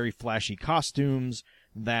wearing very flashy costumes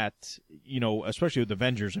that, especially with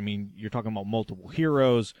Avengers, I mean, you're talking about multiple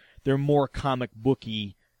heroes. They're more comic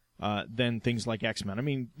booky than things like X-Men. I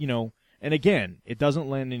mean, And again, it doesn't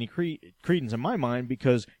lend any credence in my mind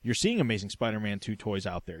because you're seeing Amazing Spider-Man 2 toys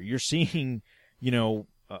out there. You're seeing,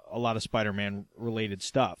 a lot of Spider-Man related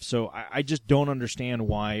stuff. So I just don't understand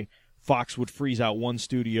why Fox would freeze out one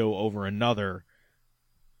studio over another.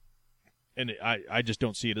 And I just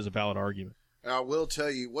don't see it as a valid argument. I will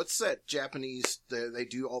tell you, what's that Japanese, they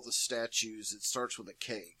do all the statues, it starts with a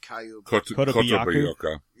K,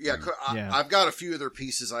 Kotobuyaku. Yeah, Yeah. I've got a few of their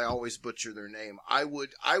pieces, I always butcher their name. I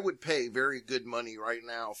would pay very good money right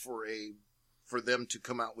now for them to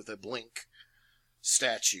come out with a Blink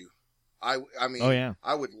statue. I mean, Oh, yeah.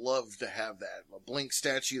 I would love to have that. A Blink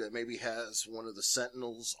statue that maybe has one of the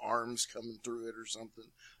Sentinels' arms coming through it or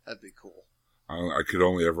something. That'd be cool. I could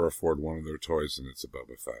only ever afford one of their toys, and it's a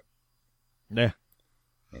Boba Fett. Yeah.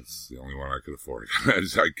 That's the only one I could afford.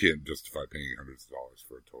 I can't justify paying hundreds of dollars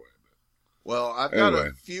for a toy. But Well, I've got Anyway.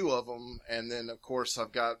 a few of them, and then, of course,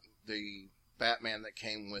 I've got the Batman that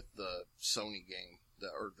came with the Sony game, the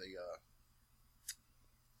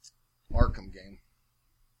Arkham game.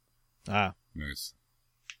 Ah. nice.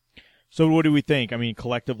 So what do we think? I mean,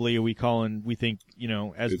 collectively, we think,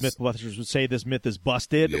 as It's- Mythbusters would say, this myth is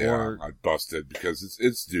busted, Yeah, or I busted because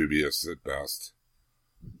it's dubious at best.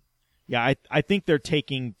 yeah, I think they're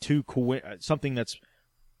taking something that's,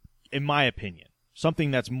 in my opinion,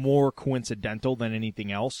 something that's more coincidental than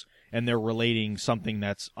anything else, and they're relating something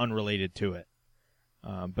that's unrelated to it.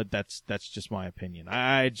 But that's just my opinion.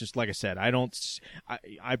 I just, like I said, I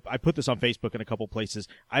put this on Facebook in a couple places.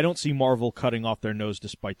 I don't see Marvel cutting off their nose to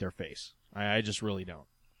spite their face. I just really don't.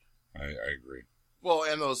 I agree. Well,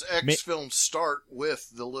 and those X films start with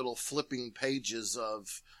the little flipping pages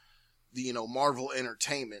of the, Marvel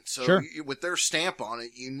Entertainment. So Sure. With their stamp on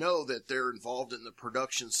it, that they're involved in the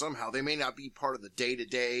production somehow. They may not be part of the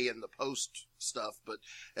day-to-day and the post stuff, but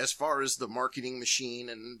as far as the marketing machine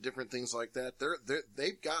and different things like that,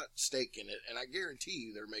 they've got stake in it, and I guarantee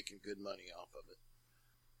you they're making good money off of it.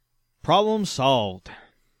 Problem solved.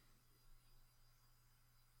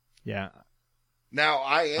 Yeah. Now,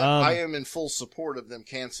 I am in full support of them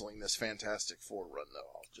canceling this Fantastic Four run, though.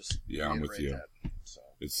 I'll just Yeah, I'm with reiterate you. that. So.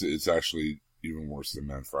 It's actually even worse than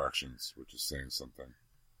Man Fractions, which is saying something.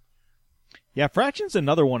 Yeah, Fraction's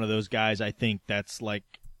another one of those guys, I think, that's like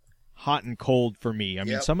hot and cold for me. I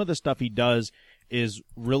mean, Yep. some of the stuff he does is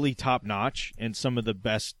really top notch and some of the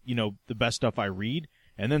best, the best stuff I read.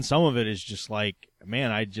 And then some of it is just like,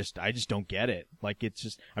 man, I just don't get it. Like, it's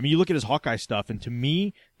just, I mean, you look at his Hawkeye stuff, and to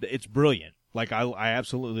me, it's brilliant. Like, I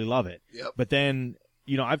absolutely love it. Yep. But then,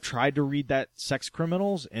 I've tried to read that Sex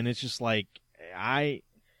Criminals, and it's just like, I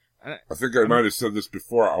think I might have said this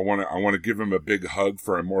before. I want to give him a big hug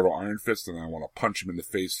for Immortal Iron Fist, and I want to punch him in the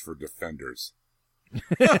face for Defenders.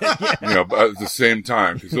 But at the same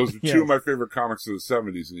time, because those were two of my favorite comics of the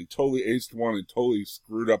 70s, and he totally aced one and totally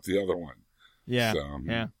screwed up the other one. Yeah, So,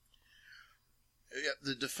 yeah. Yeah,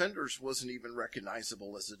 the Defenders wasn't even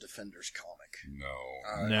recognizable as a Defenders comic.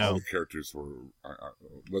 No. No. All the characters were...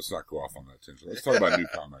 let's not go off on that tangent. Let's talk about new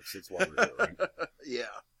comics. That's why we're here, right? Yeah.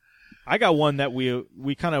 I got one that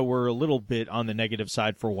we kind of were a little bit on the negative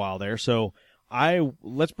side for a while there. So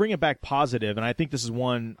let's bring it back positive. And I think this is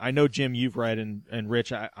one I know, Jim, you've read, and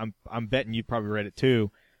Rich, I'm betting you probably read it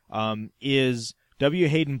too. Is W.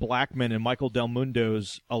 Hayden Blackman and Michael Del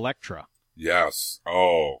Mundo's Elektra. Yes.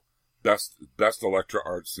 Oh, best Elektra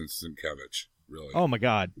art since Sienkiewicz. Really. Oh my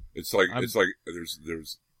God. It's like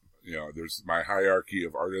there's my hierarchy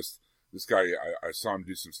of artists. This guy, I saw him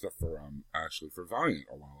do some stuff for Valiant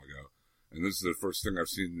a while ago, and this is the first thing I've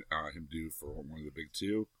seen him do for one of the big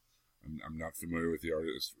two. I'm not familiar with the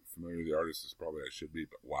artist. Familiar with the artist as probably I should be,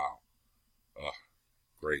 but wow,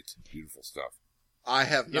 great, beautiful stuff. I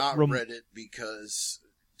have not read it because,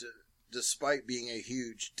 despite being a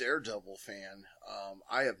huge Daredevil fan,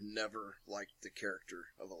 I have never liked the character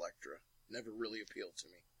of Elektra. Never really appealed to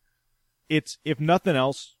me. It's, if nothing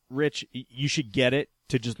else, Rich, you should get it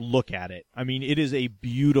to just look at it. I mean, it is a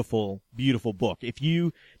beautiful, beautiful book. Did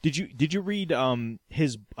you read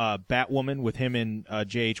his Batwoman with him and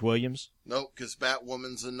J.H. Williams? Nope, because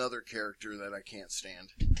Batwoman's another character that I can't stand.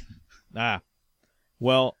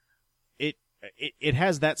 Well, it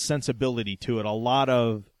has that sensibility to it. A lot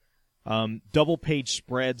of double page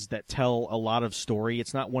spreads that tell a lot of story.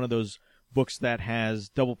 It's not one of those books that has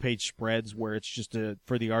double page spreads where it's just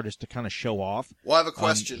for the artist to kind of show off. Well, I have a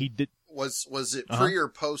question. He did. Was it pre or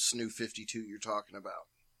post New 52 you're talking about?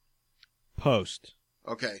 Post.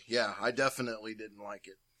 Okay, yeah, I definitely didn't like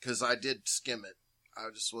it because I did skim it. I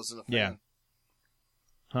just wasn't a fan. Yeah.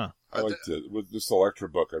 Huh. I liked it. With this Elektra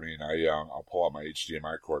book, I mean, I'll pull out my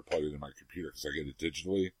HDMI cord, plug it in my computer because I get it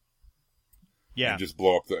digitally. Yeah. And just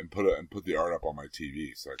blow up and put the art up on my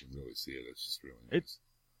TV so I can really see it. It's just really nice.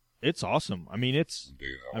 It's awesome. I mean, I'm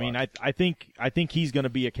digging it a lot. I think he's going to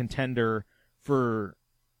be a contender for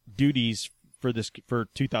duties for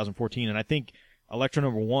 2014, and I think Elektra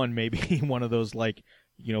 #1 may be one of those, like,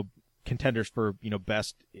 contenders for,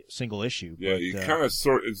 best single issue. Yeah, but, you kind of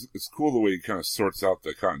it's cool the way he kind of sorts out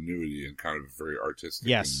the continuity in kind of a very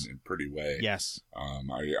artistic and pretty way. Yes.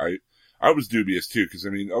 I was dubious too, because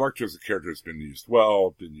Elektra as a character has been used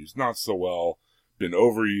well, been used not so well, been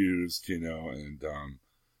overused, and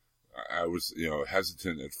I was,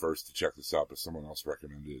 hesitant at first to check this out, but someone else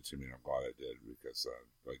recommended it to me, and I'm glad I did, because,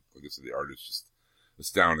 like I said, the art is just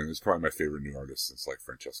astounding. It's probably my favorite new artist since, like,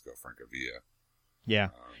 Francesco Francavilla. Yeah.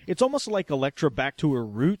 It's almost like Elektra back to her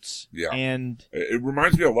roots. Yeah. And it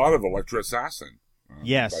reminds me a lot of Elektra Assassin.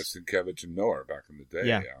 Yes. By Sienkiewicz and Miller back in the day.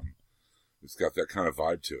 Yeah. It's got that kind of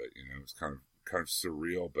vibe to it, It's kind of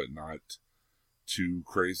surreal, but not too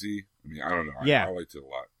crazy. I don't know. Yeah. I liked it a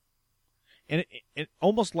lot. And it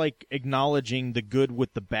almost like acknowledging the good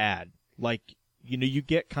with the bad. Like, you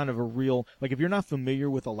get kind of a real, like, if you're not familiar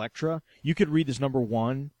with Elektra, you could read this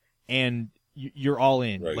 #1 and you're all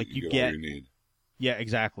in. Right, like, you get all you need. Yeah,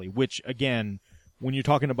 exactly. Which, again, when you're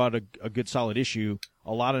talking about a good solid issue,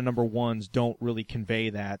 a lot of #1s don't really convey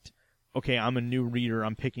that, okay, I'm a new reader,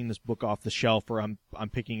 I'm picking this book off the shelf, or I'm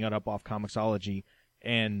picking it up off Comixology,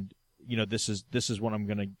 and, this is what I'm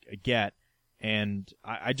going to get. And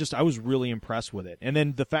I was really impressed with it. And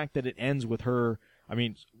then the fact that it ends with her,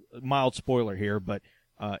 mild spoiler here, but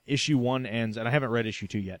issue 1 ends, and I haven't read issue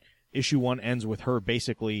 2 yet. Issue 1 ends with her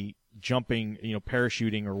basically jumping,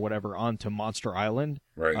 parachuting or whatever onto Monster Island.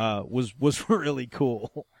 Right. Was really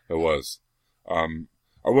cool. It was.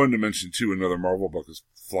 I wanted to mention too, another Marvel book is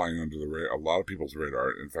flying under a lot of people's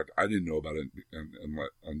radar. In fact, I didn't know about it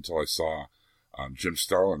until I saw Jim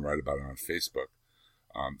Starlin write about it on Facebook.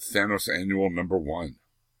 Thanos Annual #1.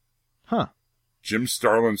 Huh. Jim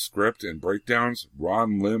Starlin script and breakdowns,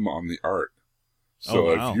 Ron Lim on the art.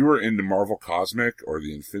 So if you were into Marvel Cosmic or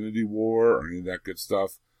the Infinity War or any of that good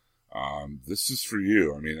stuff, this is for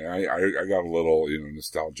you. I got a little,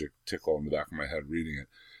 nostalgic tickle in the back of my head reading it.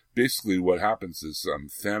 Basically what happens is,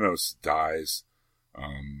 Thanos dies,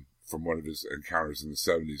 from one of his encounters in the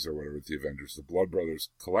 70s or whatever with the Avengers. The Blood Brothers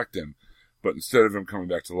collect him, but instead of him coming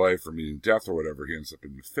back to life or meeting death or whatever, he ends up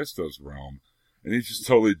in Mephisto's realm, and he's just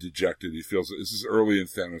totally dejected. He feels, this is early in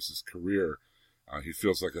Thanos' career, he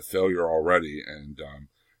feels like a failure already, and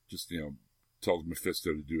just, tells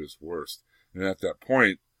Mephisto to do his worst. And at that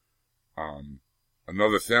point,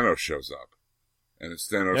 another Thanos shows up. And it's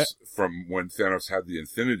Thanos from when Thanos had the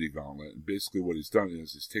Infinity Gauntlet. And basically what he's done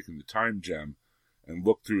is he's taken the Time Gem and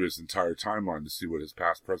looked through his entire timeline to see what his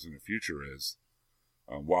past, present, and future is,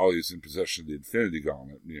 while he's in possession of the Infinity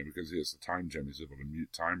Gauntlet. Because he has the Time Gem, he's able to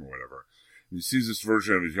mute time or whatever. And he sees this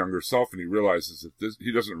version of his younger self, and he realizes that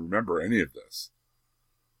he doesn't remember any of this.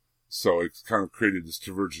 So it's kind of created this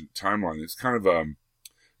divergent timeline. It's kind of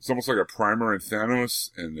it's almost like a primer in Thanos,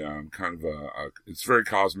 and it's very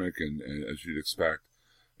cosmic and as you'd expect,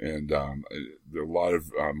 and there are a lot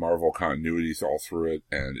of Marvel continuity all through it,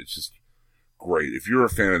 and it's just great. If you're a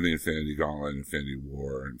fan of the Infinity Gauntlet, Infinity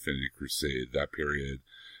War, Infinity Crusade, that period,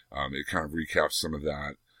 it kind of recaps some of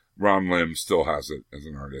that. Ron Lim still has it as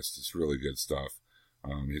an artist. It's really good stuff.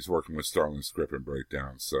 He's working with Starlin's script and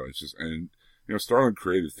breakdown, so it's just, and Starlin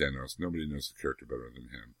created Thanos. Nobody knows the character better than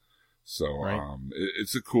him. So, right. It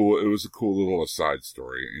was a cool little aside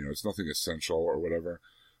story. It's nothing essential or whatever,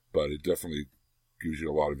 but it definitely gives you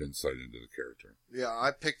a lot of insight into the character. Yeah,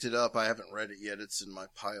 I picked it up. I haven't read it yet. It's in my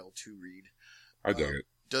pile to read. I dig it.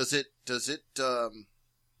 Does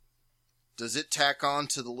it tack on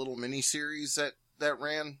to the little miniseries that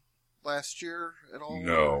ran last year at all?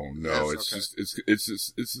 No. Yes, it's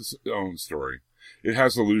its own story. It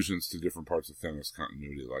has allusions to different parts of Thanos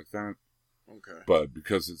continuity like that. Okay. But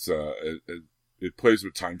because it's it plays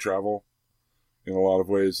with time travel in a lot of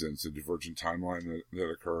ways, and it's a divergent timeline that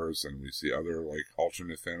occurs, and we see other, like,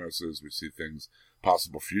 alternate Thanoses. We see things,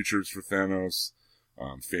 possible futures for Thanos,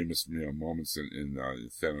 famous moments in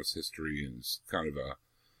Thanos history, and it's kind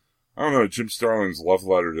of Jim Starlin's love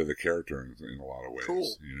letter to the character in a lot of ways.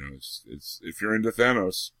 Cool. It's if you're into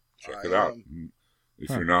Thanos, check it out. If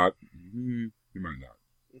you're not, you might not.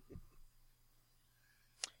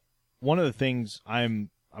 One of the things I'm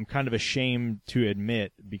kind of ashamed to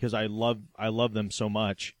admit, because I love them so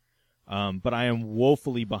much, but I am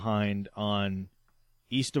woefully behind on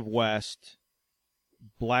East of West,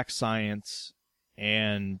 Black Science,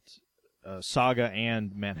 and Saga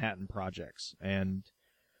and Manhattan Projects, and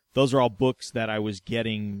those are all books that I was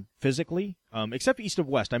getting physically. except East of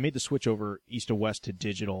West. I made the switch over East of West to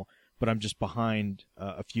digital, but I'm just behind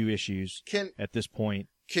a few issues at this point.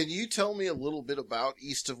 Can you tell me a little bit about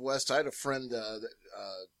East of West? I had a friend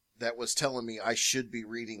that was telling me I should be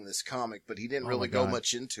reading this comic, but he didn't really go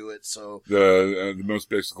much into it. So the most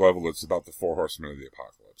basic level, it's about the 4 Horsemen of the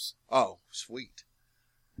Apocalypse. Oh, sweet.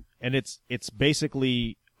 And it's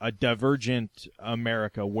basically a divergent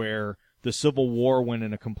America where the Civil War went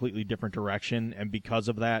in a completely different direction, and because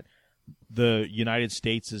of that, the United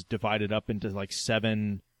States is divided up into like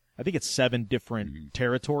 7 different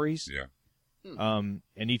territories. Yeah. And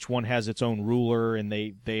each one has its own ruler, and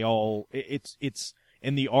they all it's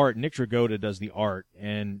in the art. Nick Dragotta does the art,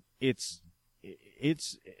 and it's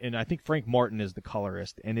and I think Frank Martin is the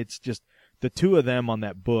colorist, and it's just the two of them on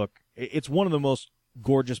that book. It's one of the most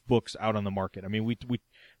gorgeous books out on the market. I mean, we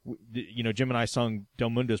Jim and I sung Del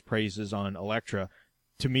Mundo's praises on Elektra.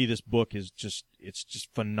 To me, this book is just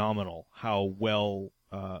phenomenal. How well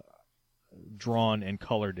drawn and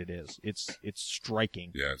colored it is. It's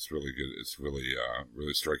striking. Yeah, it's really good. It's really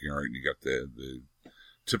really striking art, and you got the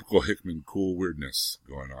typical Hickman cool weirdness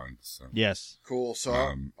going on. So. Yes. Cool. So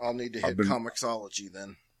I'll need to hit Comixology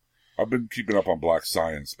then. I've been keeping up on Black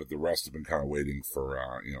Science, but the rest have been kind of waiting for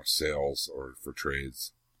sales or for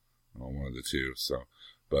trades, one of the two. So,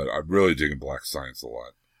 but I'm really digging Black Science a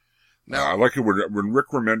lot. Now I like it when Rick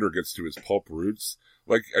Remender gets to his pulp roots.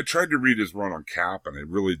 Like I tried to read his run on Cap, and I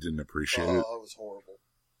really didn't appreciate it. Oh, it was horrible.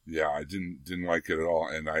 Yeah, I didn't like it at all,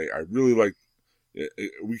 and I really like.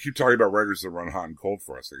 We keep talking about writers that run hot and cold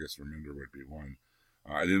for us. I guess Remender would be one.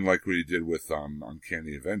 I didn't like what he did with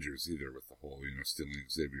Uncanny Avengers either, with the whole stealing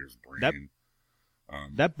Xavier's brain.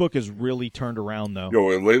 That book has really turned around, though.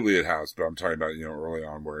 Lately it has, but I'm talking about early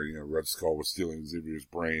on where Red Skull was stealing Xavier's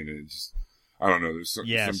brain, and it just I don't know. There's some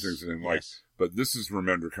things I didn't like, but this is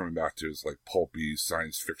Remender coming back to his like pulpy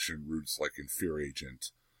science fiction roots, like in Fear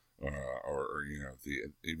Agent, or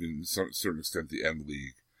even to a certain extent the End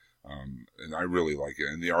League, and I really like it,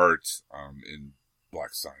 and the art in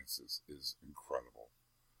Black Science is incredible.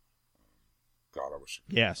 God, I wish.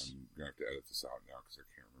 Yes. I'm gonna have to edit this out now because I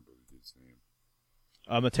can't remember the dude's name.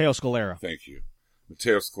 Matteo Scalera. Thank you.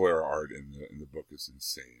 Matteo Scalera art in the book is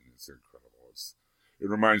insane. It's incredible. It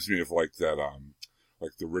reminds me of like that,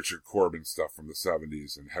 like the Richard Corbin stuff from the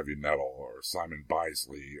 70s and heavy metal, or Simon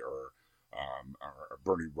Bisley, or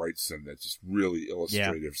Bernie Wrightson. That's just really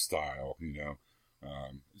illustrative style.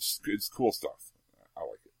 It's cool stuff. I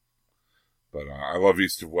like it. But I love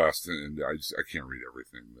East of West, and I can't read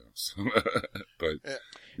everything though. So, but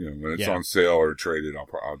when it's on sale or traded,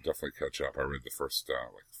 I'll definitely catch up. I read the first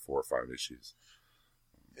like 4 or 5 issues.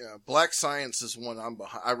 Yeah, Black Science is one I'm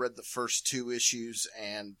behind. I read the first 2 issues,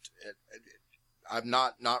 and I'm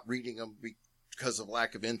not reading them because of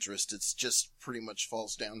lack of interest. It's just pretty much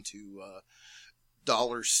falls down to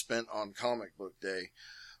dollars spent on comic book day.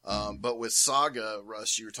 But with Saga,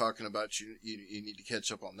 Russ, you were talking about you need to catch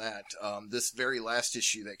up on that. This very last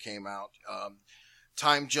issue that came out,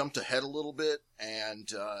 time jumped ahead a little bit, and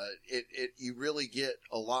you really get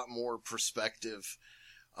a lot more perspective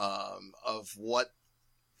of what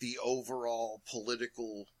the overall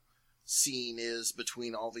political scene is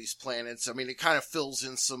between all these planets. I mean, it kind of fills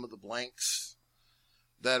in some of the blanks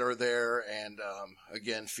that are there, and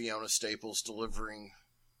again, Fiona Staples delivering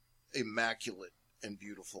immaculate and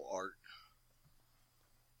beautiful art.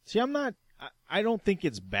 See, I don't think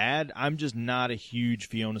it's bad. I'm just not a huge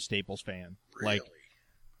Fiona Staples fan. Really? Like,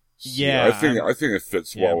 yeah. I think it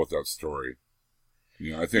fits well with that story.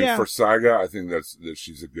 I think for Saga, I think that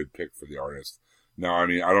she's a good pick for the artist. Now, I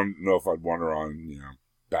mean, I don't know if I'd want her on,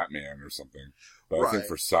 Batman or something, but I think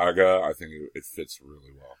for Saga, I think it fits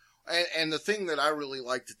really well. And the thing that I really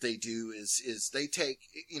like that they do is they take,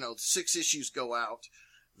 6 issues go out.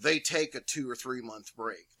 They take a 2 or 3 month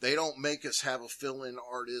break. They don't make us have a fill-in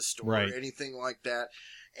artist or anything like that.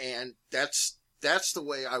 And that's the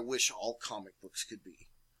way I wish all comic books could be.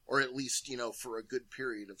 Or at least, for a good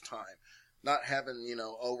period of time. Not having,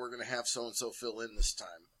 we're going to have so-and-so fill in this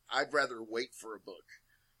time. I'd rather wait for a book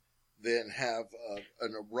than have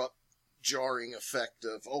an abrupt, jarring effect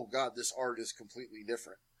of, oh God, this art is completely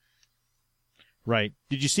different. Right.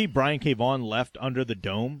 Did you see Brian K. Vaughan left Under the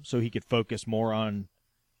Dome so he could focus more on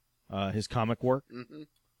his comic work? Mm-hmm.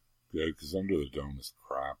 Yeah, because Under the Dome is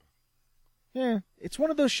crap. Yeah, it's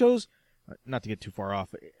one of those shows, not to get too far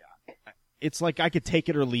off, it's like I could take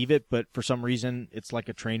it or leave it, but for some reason it's like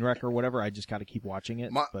a train wreck or whatever. I just got to keep watching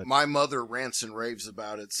it. My mother rants and raves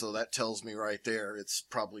about it, so that tells me right there it's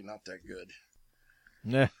probably not that good.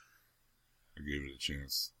 Nah. I gave it a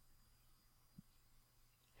chance.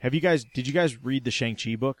 Did you guys read the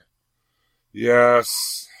Shang-Chi book?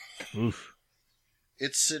 Yes. Oof.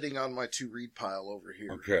 It's sitting on my to-read pile over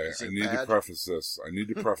here. Okay, Is I it need to bad? preface this.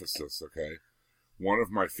 Okay? One of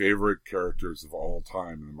my favorite characters of all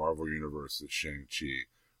time in the Marvel Universe is Shang-Chi.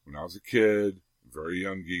 When I was a kid, very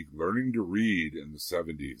young geek, learning to read in the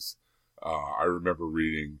 70s, I remember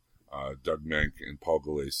reading Doug Menck and Paul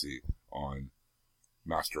Gulacy on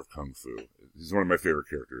Master of Kung Fu. He's one of my favorite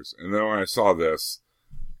characters. And then when I saw this,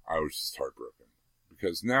 I was just heartbroken.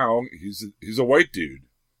 Because now he's a white dude,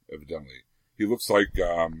 evidently. He looks like,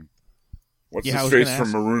 what's his face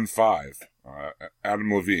from Maroon 5?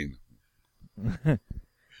 Adam Levine.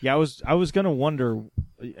 Yeah, I was gonna wonder,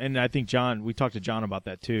 and I think we talked to John about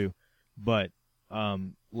that too, but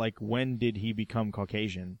like when did he become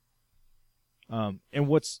Caucasian? And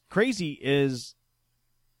what's crazy is,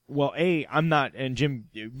 well, I'm not, and Jim,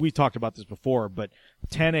 we talked about this before, but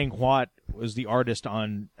Tan Anh Huat was the artist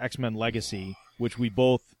on X-Men Legacy, which we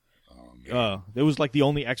both, it was like the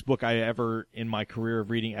only X book I ever, in my career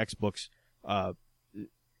of reading X books,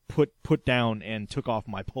 put down and took off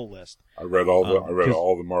my pull list. I read all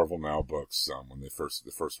the Marvel Now books when the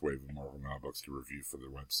first wave of Marvel Now books to review for their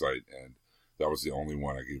website, and that was the only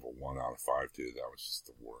one I gave a 1 out of 5 to. That was just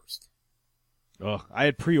the worst. I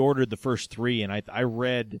had pre-ordered the first 3, and I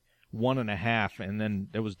read 1.5, and then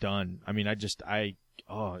it was done. I mean, it's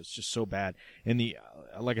just so bad. And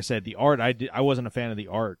like I said, the art, I wasn't a fan of the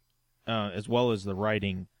art, as well as the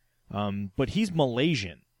writing. But he's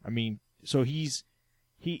Malaysian. I mean, so he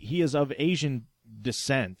is of Asian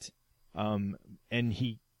descent, and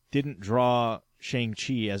he didn't draw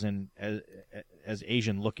Shang-Chi as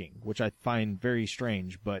Asian looking, which I find very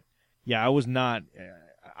strange. But yeah,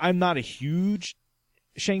 I'm not a huge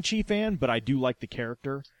Shang-Chi fan, but I do like the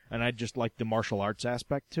character, and I just like the martial arts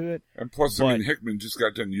aspect to it. And plus, Hickman just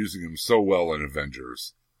got done using him so well in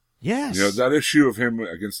Avengers. Yes. You know, that issue of him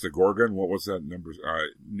against the Gorgon, what was that number?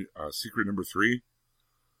 Secret number 3?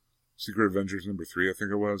 Secret Avengers number 3, I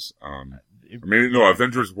think it was.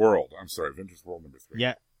 Avengers World. I'm sorry, Avengers World number 3.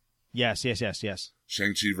 Yeah. Yes.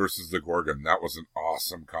 Shang-Chi versus the Gorgon. That was an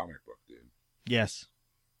awesome comic book, dude. Yes.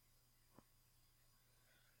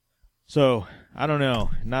 So, I don't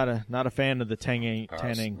know. Not a fan of the Tan Anh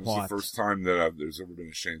Huat. It's the first time that there's ever been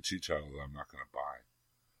a Shang-Chi title that I'm not going to buy.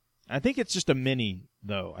 I think it's just a mini,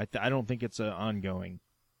 though. I don't think it's an ongoing.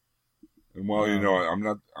 And while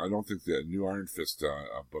I don't think the new Iron Fist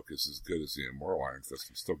book is as good as the Immortal Iron Fist.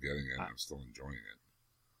 I'm still getting it. I'm still enjoying it.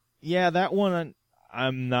 Yeah, that one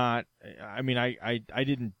I'm not. I mean, I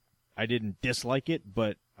didn't dislike it,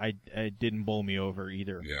 but it didn't bowl me over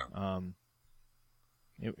either. Yeah.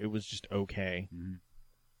 It was just okay. Mm-hmm.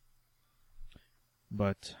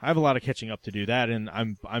 But I have a lot of catching up to do. That, and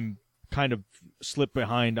I'm kind of slipped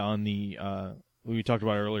behind on the we talked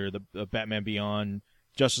about earlier, the Batman Beyond,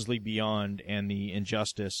 Justice League Beyond, and the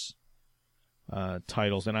Injustice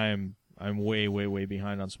titles, and I'm way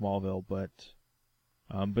behind on Smallville, but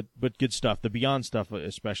good stuff. The Beyond stuff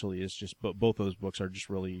especially is just, both those books are just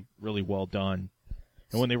really well done.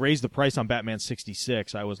 And when they raised the price on Batman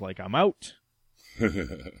 66, I was like, I'm out.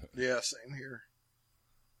 Yeah, same here.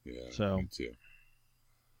 Yeah, me too.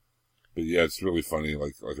 But yeah, it's really funny.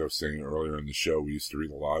 Like I was saying earlier in the show, we used to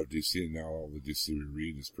read a lot of DC, and now all the DC we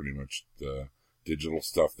read is pretty much the digital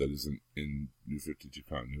stuff that isn't in New 52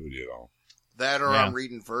 continuity at all. That, or I'm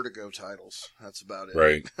reading Vertigo titles. That's about it.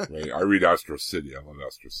 Right. I read Astro City. I love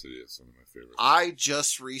Astro City. It's one of my favorites. I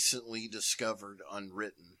just recently discovered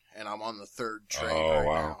Unwritten, and I'm on the 3rd trade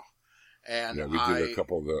now. And yeah, we did a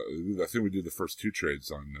couple of I think we did the first 2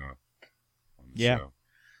 trades on the show.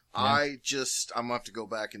 I'm going to have to go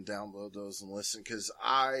back and download those and listen, because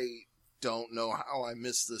I don't know how I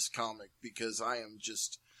missed this comic, because I am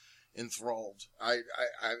just enthralled.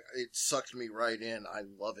 It sucked me right in. I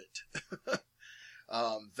love it.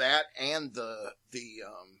 That and the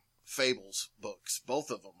Fables books,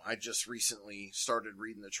 both of them. I just recently started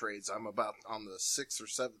reading the trades. I'm about on the 6th or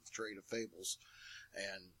 7th trade of Fables,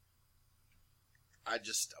 and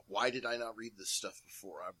why did I not read this stuff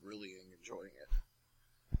before? I'm really enjoying it.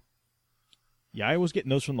 Yeah, I was getting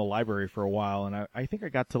those from the library for a while, and I think I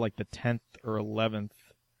got to like the 10th or 11th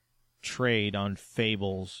trade on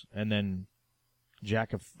Fables, and then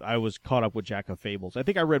I was caught up with Jack of Fables. I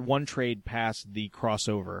think I read one trade past the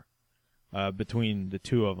crossover between the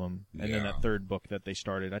two of them, and then that 3rd book that they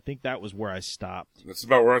started. I think that was where I stopped. That's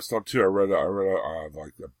about where I stopped too. I read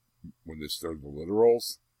when they started the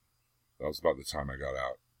Literals. That was about the time I got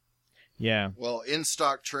out. Yeah. Well, In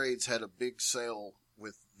Stock Trades had a big sale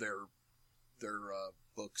with their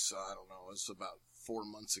books. I don't know. It was about 4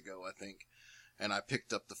 months ago, I think. And I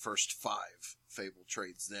picked up the first 5 Fable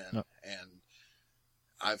trades then. And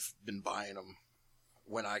I've been buying them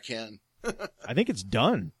when I can. I think it's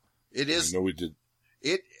done. It is. I know we did.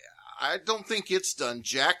 I don't think it's done.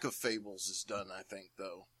 Jack of Fables is done, I think,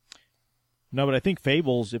 though. No, but I think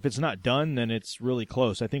Fables, if it's not done, then it's really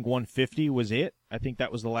close. I think 150 was it. I think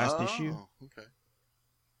that was the last issue. Okay.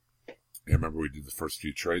 I remember we did the first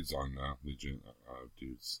few trades on Legion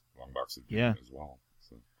Dudes, Long Box of Doom as well.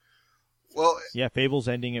 So. Well, yeah, Fables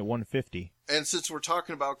ending at 150. And since we're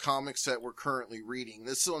talking about comics that we're currently reading,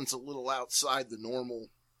 this one's a little outside the normal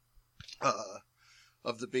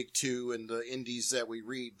of the big two and the indies that we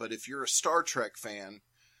read. But if you're a Star Trek fan,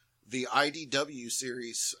 the IDW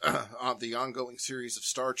series, the ongoing series of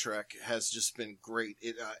Star Trek, has just been great.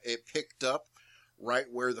 It picked up right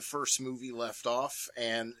where the first movie left off,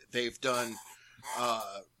 and they've done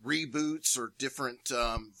reboots or different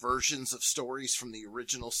versions of stories from the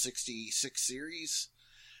original 66 series.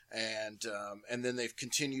 And then they've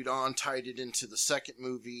continued on, tied it into the second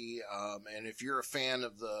movie. And if you're a fan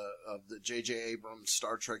of the J.J. Abrams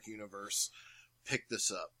Star Trek universe, pick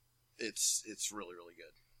this up. It's really, really good.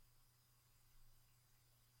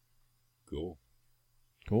 Cool.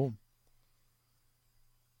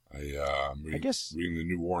 I'm reading the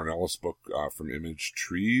new Warren Ellis book from Image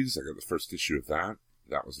Trees. I got the first issue of that.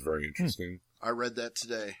 That was very interesting. I read that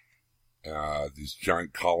today. These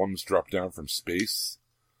giant columns drop down from space.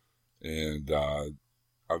 And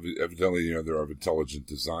evidently, they're of intelligent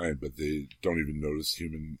design, but they don't even notice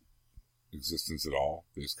human existence at all.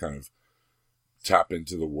 They just kind of tap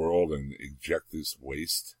into the world and eject this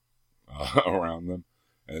waste around them.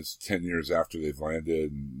 And it's 10 years after they've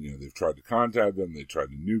landed, and they've tried to contact them, they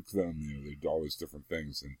tried to nuke them, they've done all these different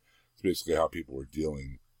things, and it's basically how people were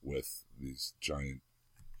dealing with these giant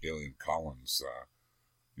alien columns,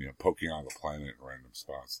 poking out of the planet in random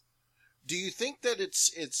spots. Do you think that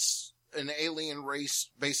it's an alien race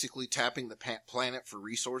basically tapping the planet for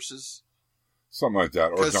resources? Something like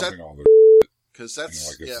that, or dumping all their because that's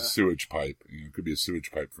like it's a sewage pipe. It could be a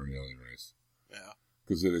sewage pipe for an alien race. Yeah,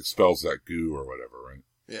 because it expels that goo or whatever, right?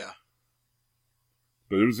 Yeah.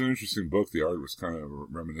 But it was an interesting book. The art was kind of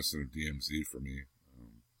reminiscent of DMZ for me.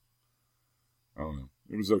 I don't know.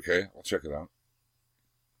 It was okay. I'll check it out.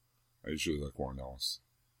 I usually like Warren Ellis.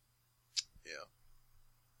 Yeah.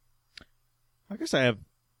 I guess I have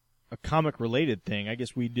a comic-related thing. I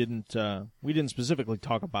guess we didn't specifically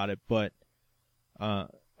talk about it, but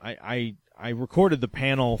I recorded the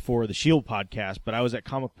panel for the Shield podcast, but I was at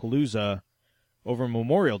Comic Palooza over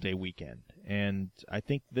Memorial Day weekend, and I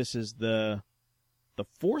think this is the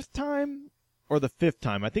fourth time or the fifth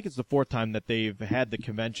time. I think it's the fourth time that they've had the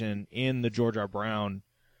convention in the George R. Brown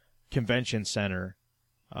Convention Center,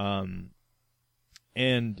 and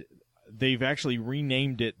they've actually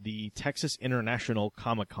renamed it the Texas International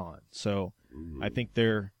Comic Con. So I think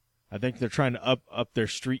they're trying to up their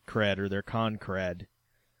street cred or their con cred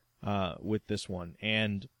with this one.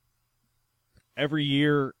 And every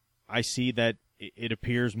year I see that it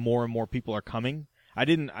appears more and more people are coming. I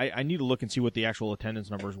need to look and see what the actual attendance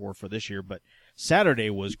numbers were for this year, but Saturday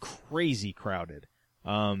was crazy crowded.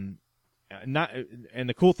 And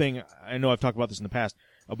the cool thing, I know I've talked about this in the past,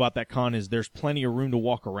 about that con is there's plenty of room to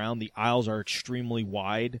walk around. The aisles are extremely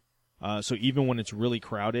wide. So even when it's really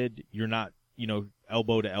crowded, you're not,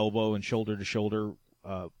 elbow to elbow and shoulder to shoulder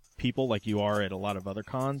people like you are at a lot of other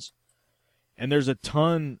cons. And there's a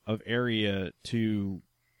ton of area to,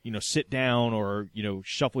 sit down or,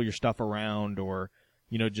 shuffle your stuff around or,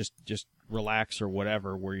 just relax or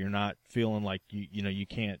whatever, where you're not feeling like you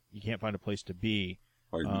can't find a place to be.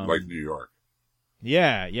 Like New York.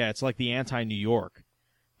 Yeah, it's like the anti-New York.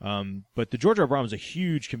 But the George R. Brown is a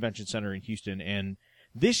huge convention center in Houston, and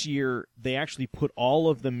this year they actually put all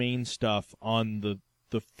of the main stuff on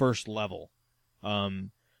the first level. And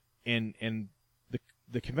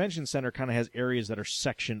the convention center kind of has areas that are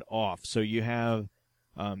sectioned off. So you have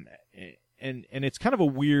and it's kind of a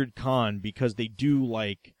weird con because they do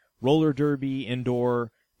like roller derby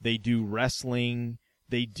indoor, they do wrestling,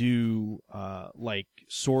 they do like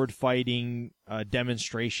sword fighting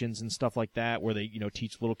demonstrations and stuff like that, where they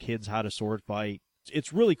teach little kids how to sword fight.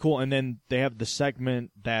 It's really cool. And then they have the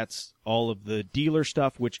segment that's all of the dealer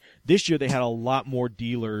stuff, which this year they had a lot more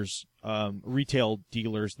dealers, retail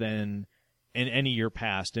dealers than in any year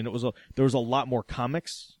past, and there was a lot more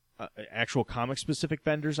comics. Actual comic-specific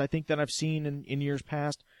vendors, I think, that I've seen in years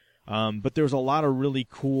past. But there's a lot of really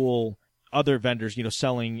cool other vendors,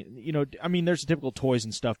 selling, there's typical toys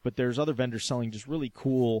and stuff, but there's other vendors selling just really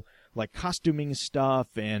cool, like, costuming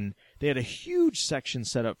stuff, and they had a huge section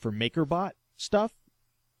set up for MakerBot stuff,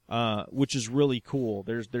 which is really cool.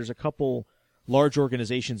 There's a couple large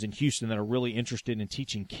organizations in Houston that are really interested in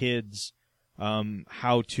teaching kids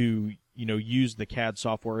how to use the CAD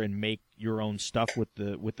software and make your own stuff with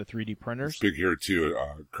the 3D printers. It's big here too.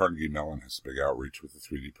 Carnegie Mellon has big outreach with the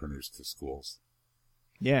 3D printers to schools.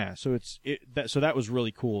 Yeah, so that was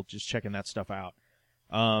really cool, just checking that stuff out.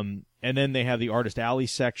 And then they have the Artist Alley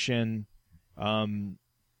section,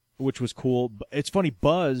 which was cool. It's funny,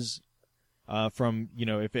 Buzz, from,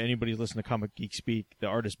 if anybody's listening to Comic Geek Speak, the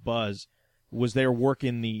artist Buzz was there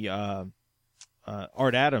working the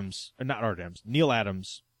Neil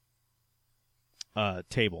Adams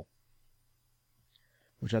table,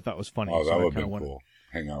 which I thought was funny. Oh, that would have been cool.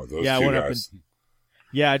 Hang out with those two guys.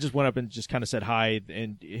 I just went up and just kind of said hi,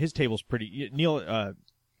 and his table's pretty.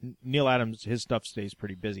 Neil Adams, his stuff stays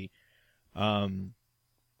pretty busy.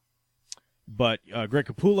 But Greg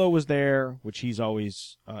Capullo was there, which he's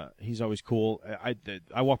always cool.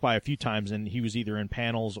 I walked by a few times, and he was either in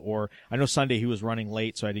panels or I know Sunday he was running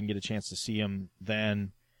late, so I didn't get a chance to see him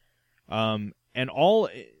then. And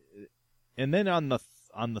then on the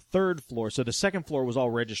third floor, so the second floor was all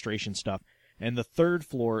registration stuff, and the third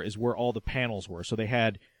floor is where all the panels were. So they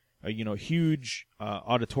had a huge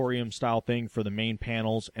auditorium style thing for the main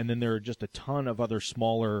panels, and then there are just a ton of other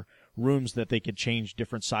smaller rooms that they could change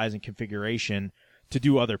different size and configuration to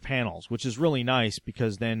do other panels, which is really nice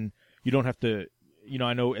because then you don't have to,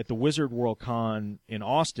 I know at the Wizard World Con in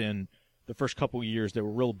Austin, the first couple of years they were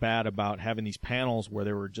real bad about having these panels where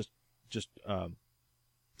they were just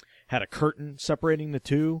had a curtain separating the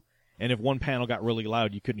two, and if one panel got really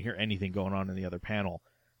loud, you couldn't hear anything going on in the other panel.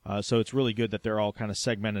 So it's really good that they're all kind of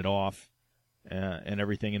segmented off and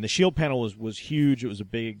everything. And the Shield panel was huge. It was a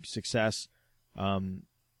big success.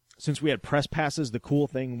 Since we had press passes, the cool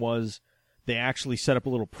thing was they actually set up a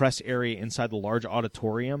little press area inside the large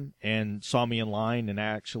auditorium and saw me in line and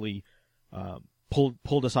actually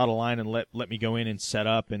pulled us out of line and let me go in and set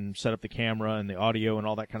up the camera and the audio and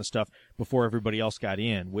all that kind of stuff before everybody else got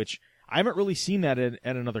in, which I haven't really seen that at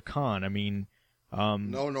another con. I mean,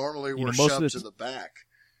 no, normally we're shoved to the back.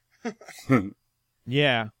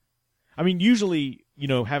 Yeah. I mean, usually,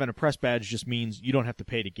 having a press badge just means you don't have to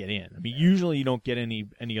pay to get in. I mean, usually you don't get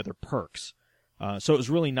any other perks. So it was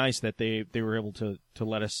really nice that they were able to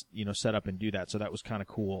let us, set up and do that. So that was kind of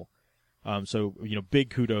cool. So, big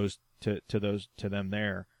kudos to them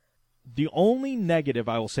there. The only negative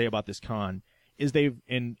I will say about this con is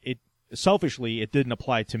selfishly, it didn't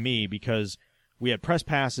apply to me because we had press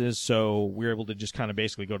passes. So we were able to just kind of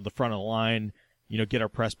basically go to the front of the line, get our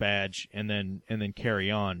press badge and then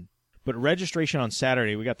carry on. But registration on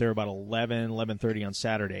Saturday, we got there about 11:30 on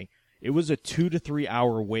Saturday. It was a 2 to 3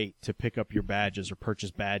 hour wait to pick up your badges or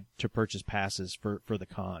purchase passes for the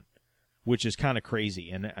con, which is kind of crazy.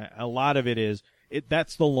 And a lot of it is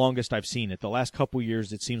that's the longest I've seen it. The last couple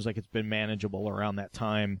years, it seems like it's been manageable around that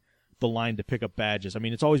time, the line to pick up badges. I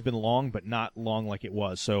mean, it's always been long, but not long like it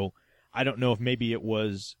was. So I don't know if maybe it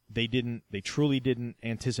was they truly didn't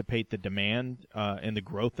anticipate the demand and the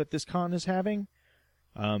growth that this con is having.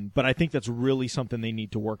 But I think that's really something they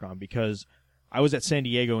need to work on because I was at San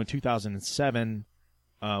Diego in 2007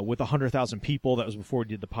 with 100,000 people. That was before we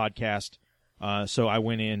did the podcast. So I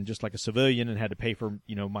went in just like a civilian and had to pay for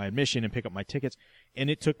my admission and pick up my tickets. And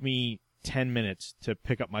it took me 10 minutes to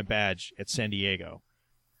pick up my badge at San Diego.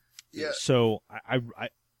 Yeah. So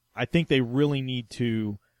I think they really need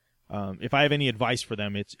to. If I have any advice for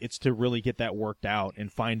them, it's to really get that worked out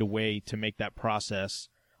and find a way to make that process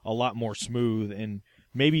a lot more smooth and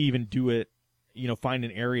maybe even do it, find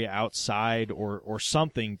an area outside or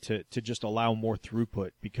something to just allow more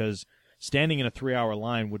throughput because standing in a 3-hour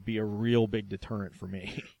line would be a real big deterrent for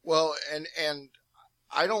me. Well, and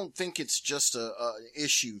I don't think it's just an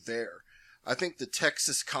issue there. I think the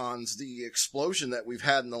Texas cons, the explosion that we've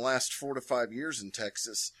had in the last 4 to 5 years in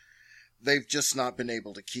Texas, they've just not been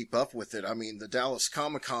able to keep up with it. I mean, the Dallas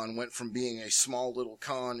Comic-Con went from being a small little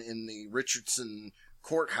con in the Richardson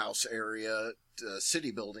Courthouse area, city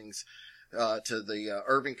buildings, to the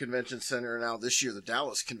Irving Convention Center, now this year the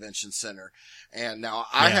Dallas Convention Center. And now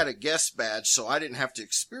I had a guest badge, so I didn't have to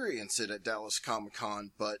experience it at Dallas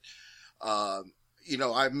Comic-Con, but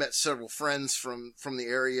I've met several friends from the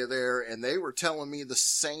area there, and they were telling me the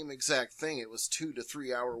same exact thing. It was 2 to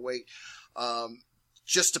 3 hour wait,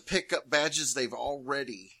 just to pick up badges they've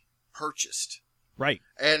already purchased. Right.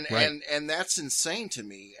 And that's insane to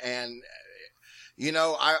me. And,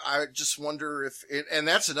 I just wonder if and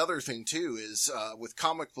that's another thing too, is, with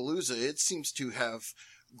Comicpalooza, it seems to have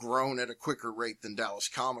grown at a quicker rate than Dallas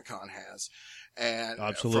Comic-Con has. And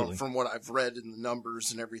Absolutely. from what I've read in the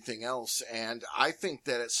numbers and everything else. And I think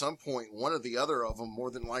that at some point, one or the other of them, more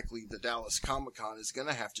than likely the Dallas Comic-Con, is going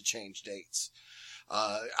to have to change dates.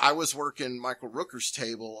 I was working Michael Rooker's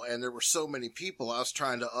table, and there were so many people. I was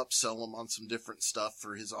trying to upsell him on some different stuff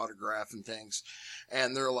for his autograph and things.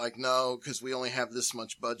 And they're like, no, because we only have this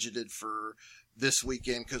much budgeted for this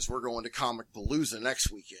weekend because we're going to Comic Palooza next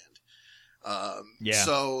weekend.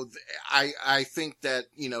 So I think that,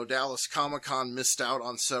 Dallas Comic-Con missed out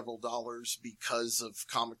on several dollars because of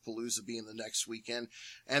Comic Palooza being the next weekend.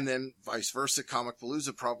 And then vice versa, Comic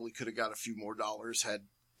Palooza probably could have got a few more dollars had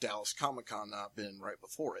Dallas Comic-Con not been right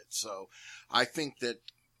before it. So I think that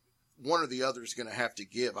one or the other is going to have to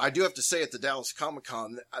give. I do have to say at the Dallas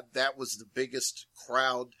Comic-Con, that was the biggest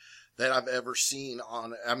crowd that I've ever seen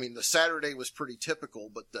the Saturday was pretty typical,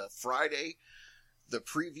 but the Friday, the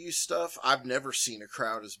preview stuff, I've never seen a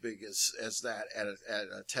crowd as big as that at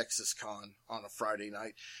a Texas Con on a Friday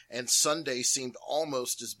night. And Sunday seemed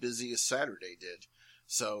almost as busy as Saturday did.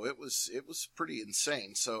 So it was pretty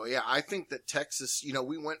insane. So yeah, I think that Texas,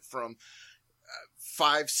 we went from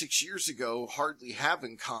 5-6 years ago hardly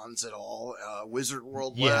having cons at all. Wizard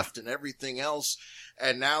World left and everything else,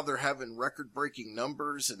 and now they're having record-breaking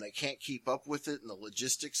numbers, and they can't keep up with it, and the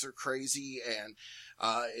logistics are crazy, and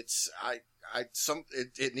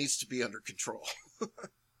it needs to be under control.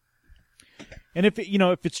 And if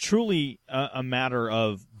it's truly a matter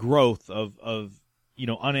of growth of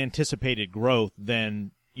unanticipated growth,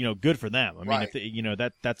 then good for them. I mean,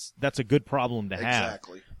 if that's a good problem to have.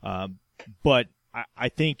 Exactly. But I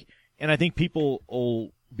think people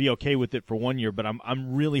will be okay with it for 1 year, but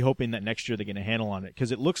I'm really hoping that next year they get a handle on it,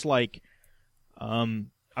 because it looks like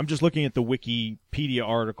I'm just looking at the Wikipedia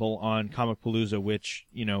article on Comic Palooza, which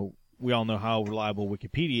we all know how reliable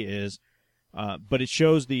Wikipedia is, but it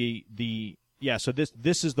shows so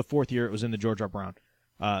this is the fourth year it was in the George R. Brown.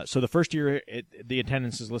 So the first year the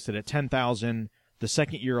attendance is listed at 10,000, the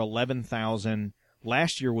second year 11,000,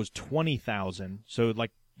 last year was 20,000, so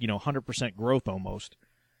 100% growth almost.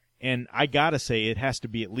 And I gotta say, it has to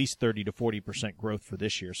be at least 30 to 40% growth for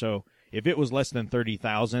this year. So if it was less than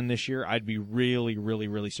 30,000 this year, I'd be really, really,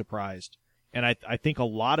 really surprised. And I think a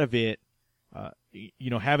lot of it,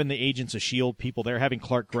 having the Agents of S.H.I.E.L.D. people there, having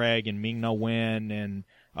Clark Gregg and Ming-Na Wen and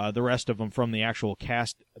the rest of them from the actual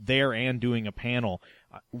cast there and doing a panel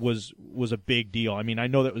was a big deal. I mean, I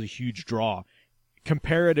know that was a huge draw.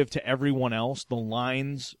 Comparative to everyone else, the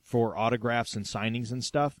lines for autographs and signings and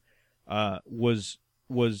stuff was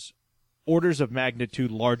orders of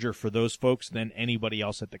magnitude larger for those folks than anybody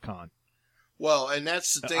else at the con. Well, and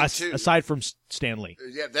that's the thing too. Aside from Stan Lee.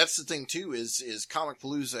 Yeah, that's the thing too. Is Comic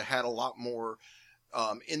Palooza had a lot more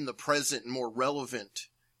in the present and more relevant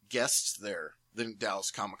guests there than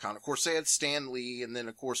Dallas Comic-Con. Of course, they had Stan Lee, and then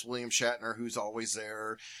of course William Shatner, who's always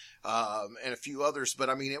there, and a few others. But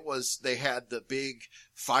I mean, they had the big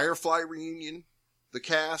Firefly reunion, the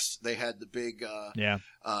cast. They had the big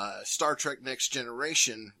Star Trek Next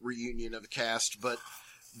Generation reunion of the cast. But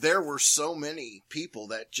there were so many people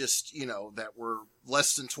that just that were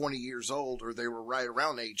less than 20 years old, or they were right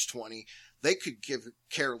around age 20. They could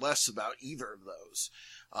care less about either of those.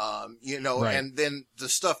 Right. And then the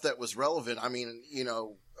stuff that was relevant, I mean,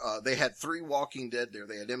 they had 3 Walking Dead there.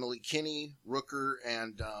 They had Emily Kinney, Rooker,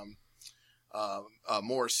 and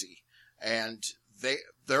Morrissey. And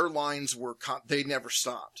their lines were, they never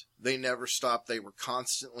stopped. They were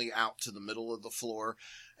constantly out to the middle of the floor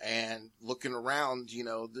and looking around,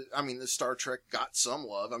 the Star Trek got some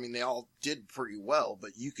love. I mean, they all did pretty well,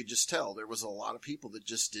 but you could just tell there was a lot of people that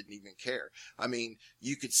just didn't even care. I mean,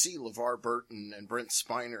 you could see LeVar Burton and Brent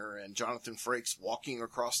Spiner and Jonathan Frakes walking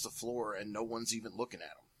across the floor and no one's even looking at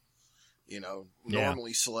them.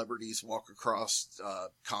 Normally celebrities walk across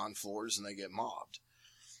con floors and they get mobbed.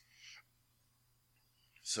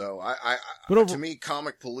 So to me,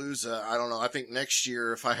 Comic Palooza, I don't know. I think next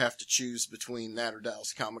year, if I have to choose between that or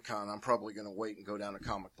Dallas Comic-Con, I'm probably going to wait and go down to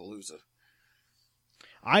Comic Palooza.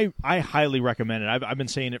 I highly recommend it. I've been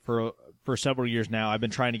saying it for several years now. I've been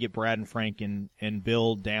trying to get Brad and Frank and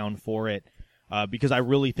Bill down for it because I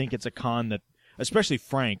really think it's a con that, especially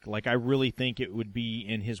Frank, I really think it would be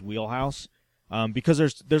in his wheelhouse because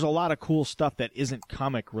there's a lot of cool stuff that isn't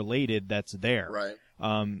comic related that's there. Right.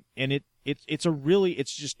 And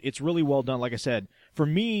it's really well done. Like I said, for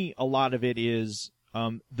me, a lot of it is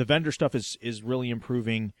the vendor stuff is really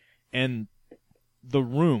improving, and the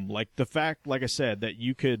room, the fact, like I said, that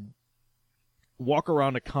you could walk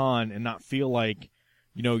around a con and not feel like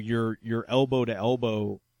you're elbow to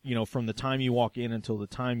elbow, from the time you walk in until the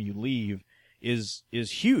time you leave is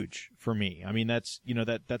huge for me. I mean, that's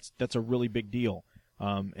a really big deal.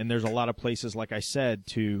 And there's a lot of places, like I said,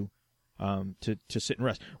 to sit and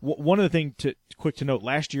rest. One of the things quick to note,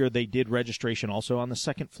 last year they did registration also on the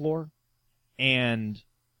second floor, and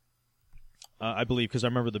I believe, because I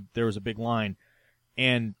remember there was a big line,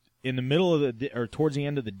 and in the middle of or towards the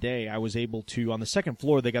end of the day, I was able to, on the second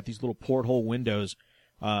floor, they got these little porthole windows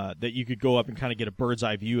that you could go up and kind of get a bird's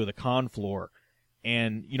eye view of the con floor.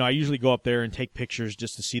 And, I usually go up there and take pictures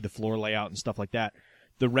just to see the floor layout and stuff like that.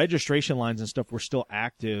 The registration lines and stuff were still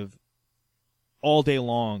active all day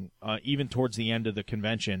long, even towards the end of the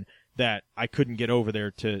convention, that I couldn't get over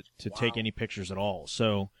there to take any pictures at all.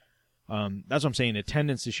 So that's what I'm saying.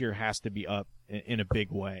 Attendance this year has to be up in a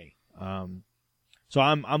big way. So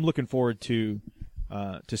I'm looking forward to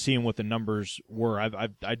seeing what the numbers were.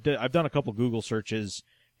 I've done a couple Google searches,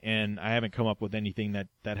 and I haven't come up with anything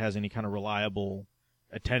that has any kind of reliable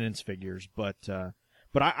attendance figures. But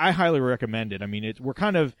I highly recommend it. I mean, we're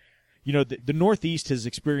kind of, the Northeast has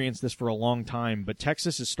experienced this for a long time, but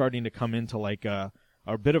Texas is starting to come into like a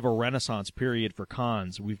bit of a renaissance period for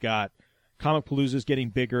cons. We've got Comicpalooza is getting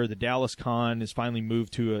bigger. The Dallas Con is finally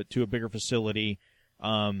moved to a bigger facility.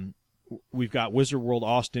 We've got Wizard World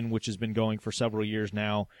Austin, which has been going for several years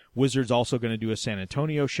now. Wizard's also going to do a San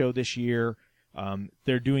Antonio show this year.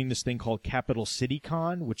 They're doing this thing called Capital City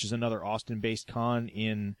Con, which is another Austin-based con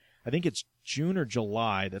in, I think it's June or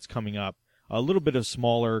July that's coming up. A little bit of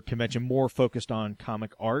smaller convention, more focused on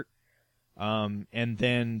comic art. And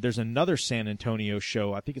then there's another San Antonio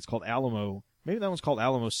show. I think it's called Alamo. Maybe that one's called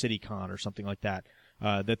Alamo City Con or something like that,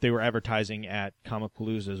 that they were advertising at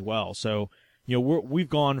Comicpalooza as well. So, we've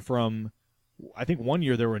gone from, I think one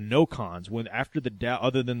year there were no cons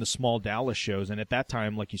other than the small Dallas shows. And at that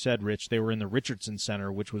time, like you said, Rich, they were in the Richardson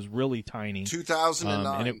Center, which was really tiny.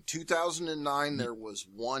 2009. 2009, there was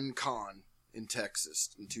one con in Texas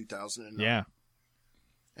in 2009. Yeah.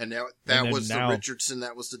 And that was the Richardson,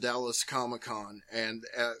 that was the Dallas Comic-Con. And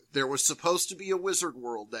there was supposed to be a Wizard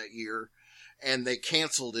World that year, and they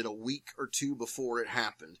canceled it a week or two before it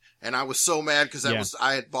happened. And I was so mad because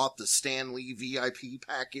I had bought the Stan Lee VIP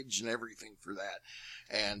package and everything for that.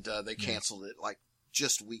 And they canceled it like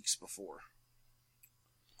just weeks before.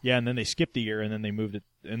 Yeah, and then they skipped the year, and then they moved it,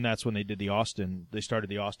 and that's when they did they started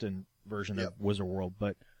the Austin version of Wizard World.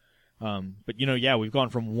 But we've gone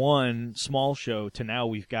from one small show to now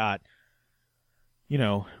we've got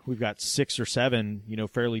 6 or 7,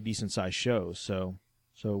 fairly decent sized shows. So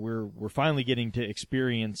we're finally getting to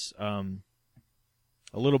experience a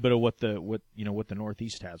little bit of what the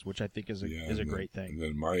Northeast has, which I think is a great thing. And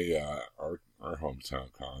then my our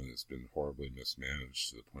hometown con has been horribly mismanaged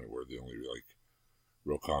to the point where the only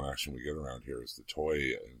real con action we get around here is the toy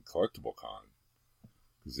and collectible con,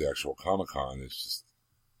 because the actual Comic-Con is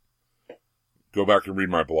just, go back and read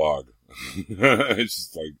my blog. It's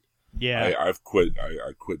just like, I've quit.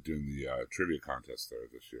 I quit doing the trivia contest there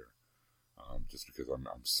this year. Just because I'm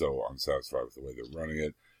so unsatisfied with the way they're running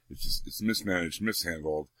it. It's mismanaged,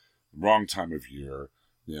 mishandled, wrong time of year.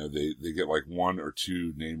 They get like 1 or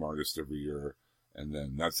 2 name artists every year, and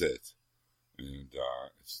then that's it. And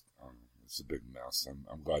it's a big mess.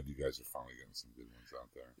 I'm glad you guys are finally getting some good ones out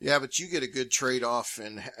there. Yeah, but you get a good trade off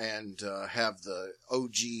and have the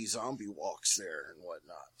OG zombie walks there and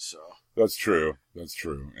whatnot. So that's true. And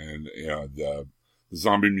the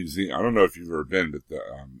Zombie Museum. I don't know if you've ever been, but the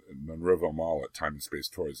Monroeville Mall at Time and Space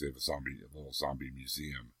Toys, they have a little zombie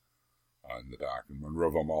museum in the back. And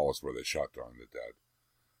Monroeville Mall is where they shot Dawn of the Dead.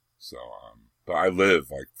 So, but I live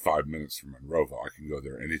like 5 minutes from Monroeville. I can go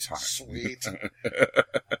there anytime. Sweet.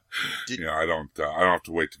 I don't have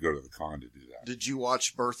to wait to go to the con to do that. Did you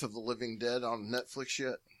watch Birth of the Living Dead on Netflix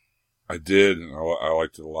yet? I did, and I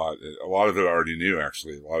liked it a lot. A lot of it I already knew,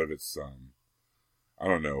 actually. A lot of it's, I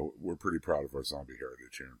don't know. We're pretty proud of our zombie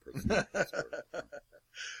heritage here in Pittsburgh.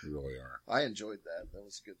 We really are. I enjoyed that. That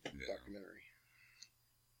was a good documentary.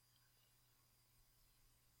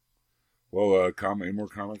 Well, any more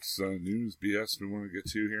comics news BS we want to get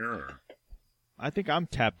to here? Or? I think I'm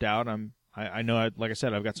tapped out. I know, like I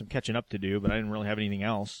said, I've got some catching up to do, but I didn't really have anything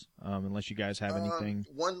else. Unless you guys have anything.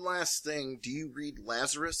 One last thing. Do you read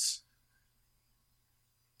Lazarus?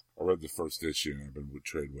 I read the first issue, and I've been with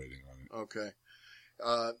trade waiting on it. Okay.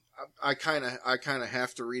 I kind of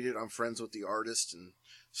have to read it. I'm friends with the artist, and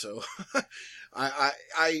so I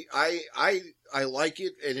like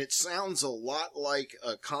it, and it sounds a lot like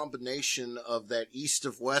a combination of that East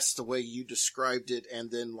of West, the way you described it, and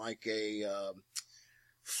then like a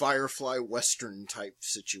Firefly Western type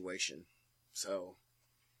situation. So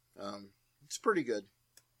it's pretty good.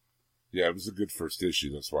 Yeah, it was a good first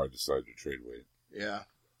issue. That's why I decided to trade wait. Yeah.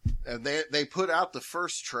 And they put out the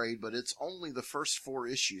first trade, but it's only the first 4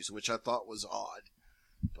 issues, which I thought was odd.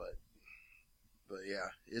 But yeah,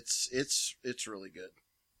 it's really good.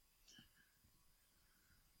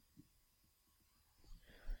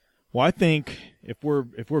 Well, I think if we're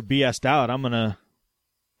BS'd out, I'm gonna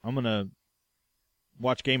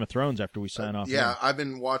watch Game of Thrones after we sign off. Yeah, I've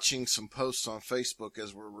been watching some posts on Facebook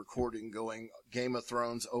as we're recording going, Game of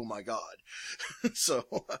Thrones, oh my God. So.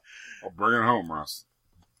 I'll bring it home, Russ.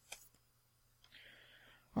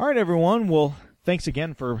 All right, everyone. Well, thanks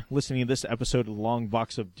again for listening to this episode of the Long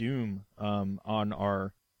Box of Doom on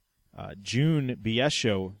our June BS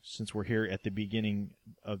show, since we're here at the beginning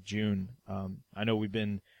of June. I know we've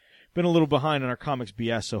been a little behind on our comics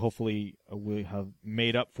BS, so hopefully we have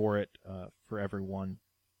made up for it for everyone.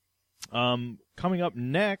 Coming up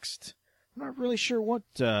next, I'm not really sure what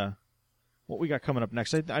we got coming up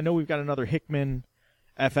next. I know we've got another Hickman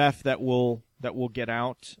FF that will get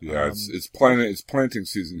out. Yeah, it's planting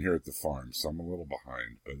season here at the farm, so I'm a little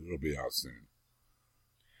behind, but it'll be out soon.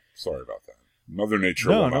 Sorry about that. Mother Nature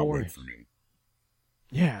will not wait for me.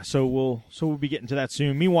 Yeah, so we'll be getting to that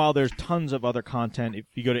soon. Meanwhile, there's tons of other content. If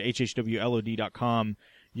you go to hhwlod.com,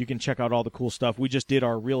 you can check out all the cool stuff. We just did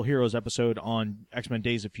our Real Heroes episode on X-Men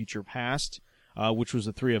Days of Future Past, which was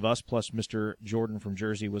the three of us, plus Mr. Jordan from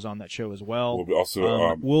Jersey was on that show as well. We'll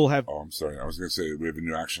also, we'll have... Oh, I'm sorry. I was going to say we have a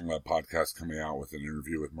new Action Lab podcast coming out with an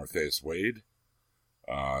interview with Martheus Wade.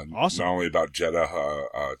 Awesome. Not only about Jeddah,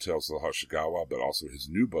 Tales of the Hoshikawa, but also his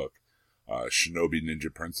new book, Shinobi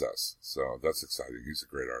Ninja Princess. So that's exciting. He's a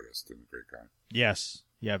great artist and a great guy. Yes.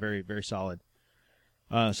 Yeah, very, very solid.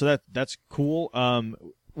 So that's cool.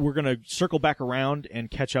 We're going to circle back around and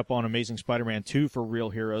catch up on Amazing Spider-Man 2 for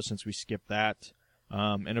Real Heroes since we skipped that.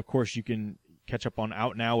 And, of course, you can catch up on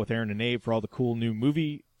Out Now with Aaron and Abe for all the cool new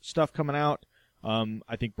movie stuff coming out.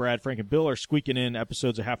 I think Brad, Frank, and Bill are squeaking in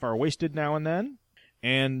episodes of Half Hour Wasted now and then.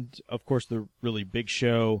 And, of course, the really big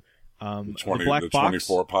show, the Black Box.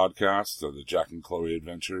 24 podcast, the Jack and Chloe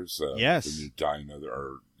Adventures. Yes. The new Live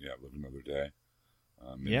Another Day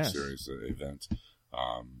miniseries event.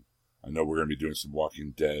 I know we're going to be doing some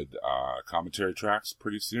Walking Dead commentary tracks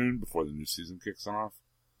pretty soon before the new season kicks off.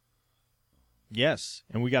 Yes,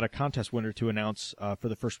 and we got a contest winner to announce for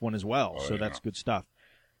the first one as well, so that's good stuff.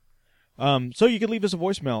 So you can leave us a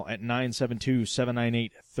voicemail at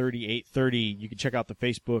 972-798-3830. You can check out the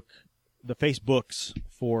Facebooks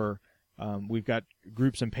for, we've got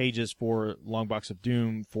groups and pages for Long Box of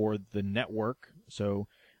Doom for the network, so...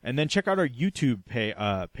 And then check out our YouTube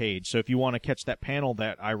page. So if you want to catch that panel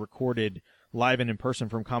that I recorded live and in person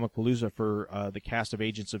from Comicpalooza for the cast of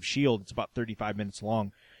Agents of S.H.I.E.L.D., it's about 35 minutes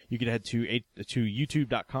long. You can head to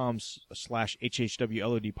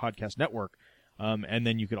youtube.com/HHWLOD Podcast Network. And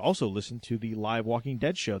then you could also listen to the live Walking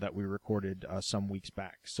Dead show that we recorded some weeks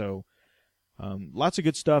back. So lots of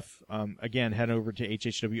good stuff. Again, head over to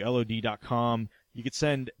hhwlod.com. You could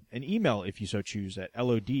send an email if you so choose at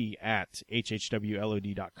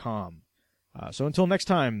lod@hhwlod.com. So until next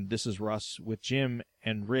time, this is Russ with Jim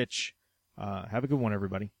and Rich. Have a good one,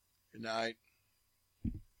 everybody. Good night.